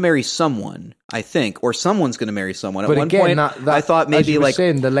he's going to marry someone, I think, or someone's going to marry someone. But At one again, point, that, I thought as maybe you were like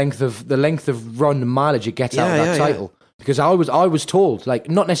saying, the length of run mileage it gets out of Yeah, that yeah, title. Because I was told, like,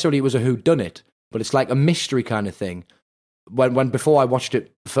 not necessarily it was a whodunit, but it's like a mystery kind of thing. When before I watched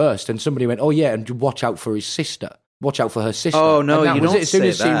it first, and somebody went, "Oh yeah, and watch out for his sister. Watch out for her sister." Oh, no, And that you was don't it. As soon say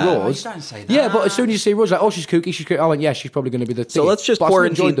as you see that. Rose, You don't say that. yeah, but as soon as you see Rose, like, "Oh, she's kooky. She's kooky." I went, "Yeah, she's probably going to be the." So thief." let's just But I still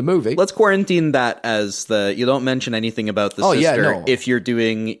quarantine enjoyed the movie. Let's quarantine that as the you don't mention anything about the Oh, yeah, sister no. if you're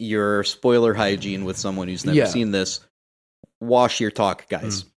doing your spoiler hygiene with someone who's never Yeah. seen this. wash your talk,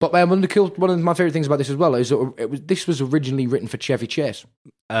 guys. But one of my favorite things about this as well is that this was originally written for Chevy Chase.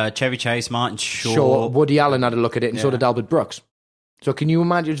 Chevy Chase, Martin Short. Sure, Woody Allen had a look at it, and so did Albert Brooks. So can you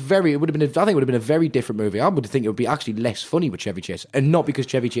imagine? I think it would have been a very different movie. I would think it would be actually less funny with Chevy Chase, and not because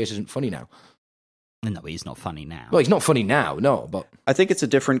Chevy Chase isn't funny now. No, he's not funny now. Well, he's not funny now, no. But I think it's a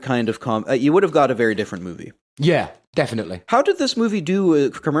different kind of you would have got a very different movie. yeah, definitely. How did this movie do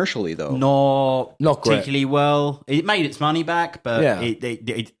commercially, though? Not great. particularly well. It made its money back, but Yeah.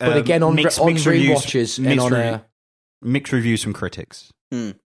 But again, on mixed rewatches and mixed, on mixed reviews from critics.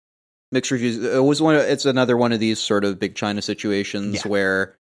 Mixed reviews. It's another one of these sort of big China situations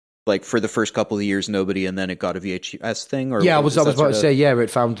where, like, for the first couple of years, nobody, and then it got a VHS thing. Or I was about to say, it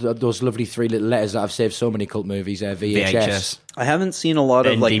found those lovely 3 little letters that have saved so many cult movies. VHS. I haven't seen a lot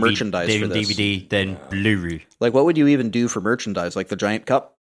of Then like DVD, merchandise then for this. DVD, then Blu-ray. Like, what would you even do for merchandise? Like the giant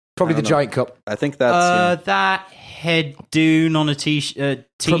cup? Probably I the don't know. giant cup. I think that's That head dune on a t-shirt.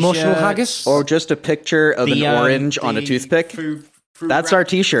 Promotional haggis. or just a picture of an orange on a toothpick. That's our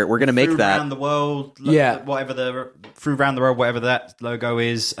T-shirt. We're gonna make that. Around the world, Yeah. Through round the world, whatever that logo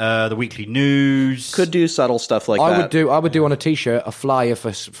is. The weekly news Could do subtle stuff like I that. would do on a t-shirt a flyer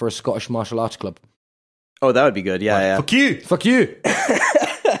for a Scottish martial arts club. Oh, that would be good. Yeah. Fuck you. Fuck you.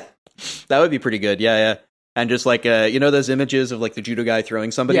 That would be pretty good. Yeah. And just like those images of like the judo guy throwing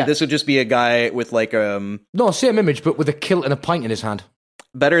somebody. Yeah. This would just be a guy with like No, same image, but with a kilt and a pint in his hand.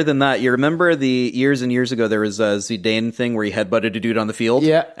 better than that. You remember the years and years ago there was a Zidane thing where he headbutted a dude on the field.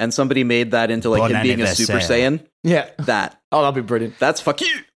 Yeah. And somebody made that into like him being a Super Saiyan. Yeah. That. Oh, that'd be brilliant. That's fuck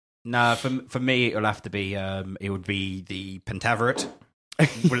you. No, for me, it'll have to be. It would be the Pentaveret.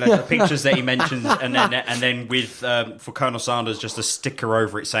 With like the pictures that he mentioned, and then with for Colonel Sanders, just a sticker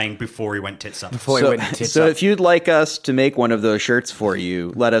over it saying "before he went tits up." So if you'd like us to make one of those shirts for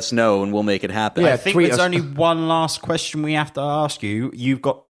you, let us know and we'll make it happen. Yeah. I think tweet there's us. only one last question we have to ask you. You've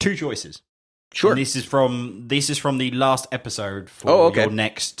got 2 choices. Sure. And this is from the last episode for Oh, okay. your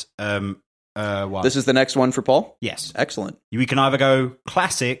next one. This is the next one for Paul? Yes. Excellent. We can either go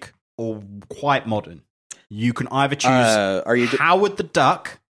classic or quite modern. You can either choose Howard the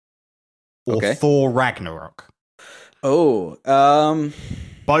Duck or Thor Ragnarok. Oh,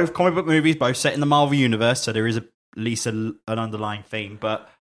 Both comic book movies, both set in the Marvel Universe, so there is at least an underlying theme. But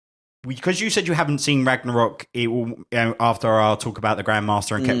because you said you haven't seen Ragnarok, it will, after I'll talk about the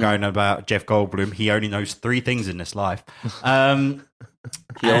Grandmaster and kept going about Jeff Goldblum, he only knows 3 things in this life.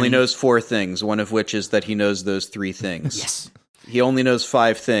 He only knows 4 things, one of which is that he knows those 3 things. Yes. He only knows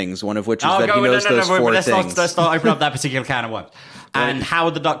 5 things, one of which is that he knows those 4 things. Let's not open up that particular can of worms. And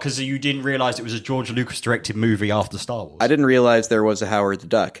Howard the Duck, because you didn't realize it was a George Lucas directed movie after Star Wars. I didn't realize there was a Howard the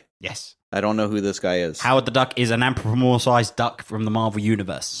Duck. Yes. I don't know who this guy is. Howard the Duck is an anthropomorphized duck from the Marvel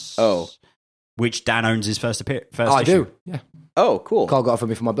Universe. Oh. Which Dan owns his first issue. I do. Yeah. Oh, cool. Carl got it for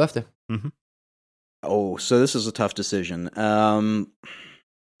me for my birthday. Mm-hmm. Oh, so this is a tough decision. I've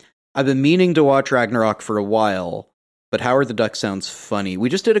been meaning to watch Ragnarok for a while, but Howard the Duck sounds funny. We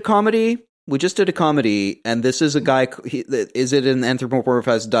just did a comedy, and this is a guy. Is it an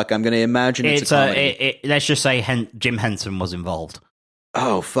anthropomorphized duck? I'm going to imagine it's a comedy. Let's just say Jim Henson was involved.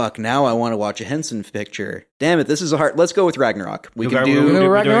 Oh, fuck. Now I want to watch a Henson picture. Damn it, this is a hard... Let's go with Ragnarok.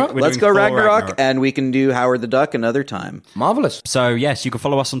 Let's go Ragnarok, and we can do Howard the Duck another time. Marvelous. So, yes, you can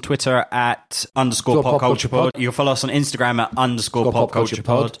follow us on Twitter at _PopCulturePod. You can follow us on Instagram at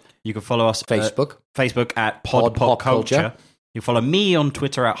 _PopCulturePod. You can follow us Facebook at PodPopCulture. You can follow me on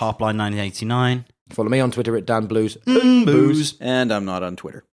Twitter at Harpline1989. Follow me on Twitter at Dan Blues. Booze. And I'm not on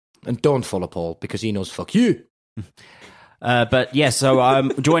Twitter. And don't follow Paul, because he knows fuck you. But yeah, so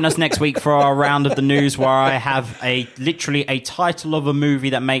join us next week for our round of the news, where I have literally a title of a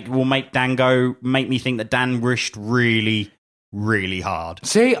movie that will make me think that Dan wished really, really hard.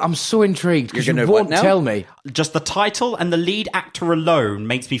 See, I'm so intrigued because you won't tell me. Just the title and the lead actor alone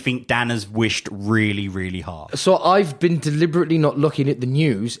makes me think Dan has wished really, really hard. So I've been deliberately not looking at the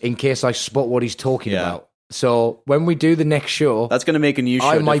news in case I spot what he's talking about. So when we do the next show, that's going to make a news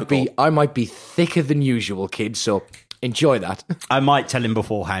show difficult. I might be thicker than usual, kids. So enjoy that. I might tell him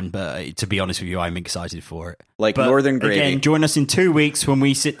beforehand, but to be honest with you, I'm excited for it. Like Northern Gravy. Again, join us in 2 weeks when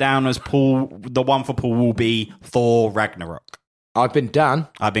we sit down as Paul. The one for Paul will be Thor Ragnarok. I've been Dan.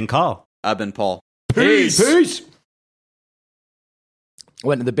 I've been Carl. I've been Paul. Peace. I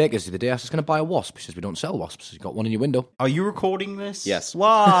went to the baker's the other day. I was going to buy a wasp. He says, we don't sell wasps. You've got one in your window. Are you recording this? Yes.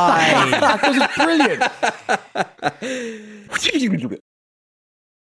 Why? Because it's brilliant.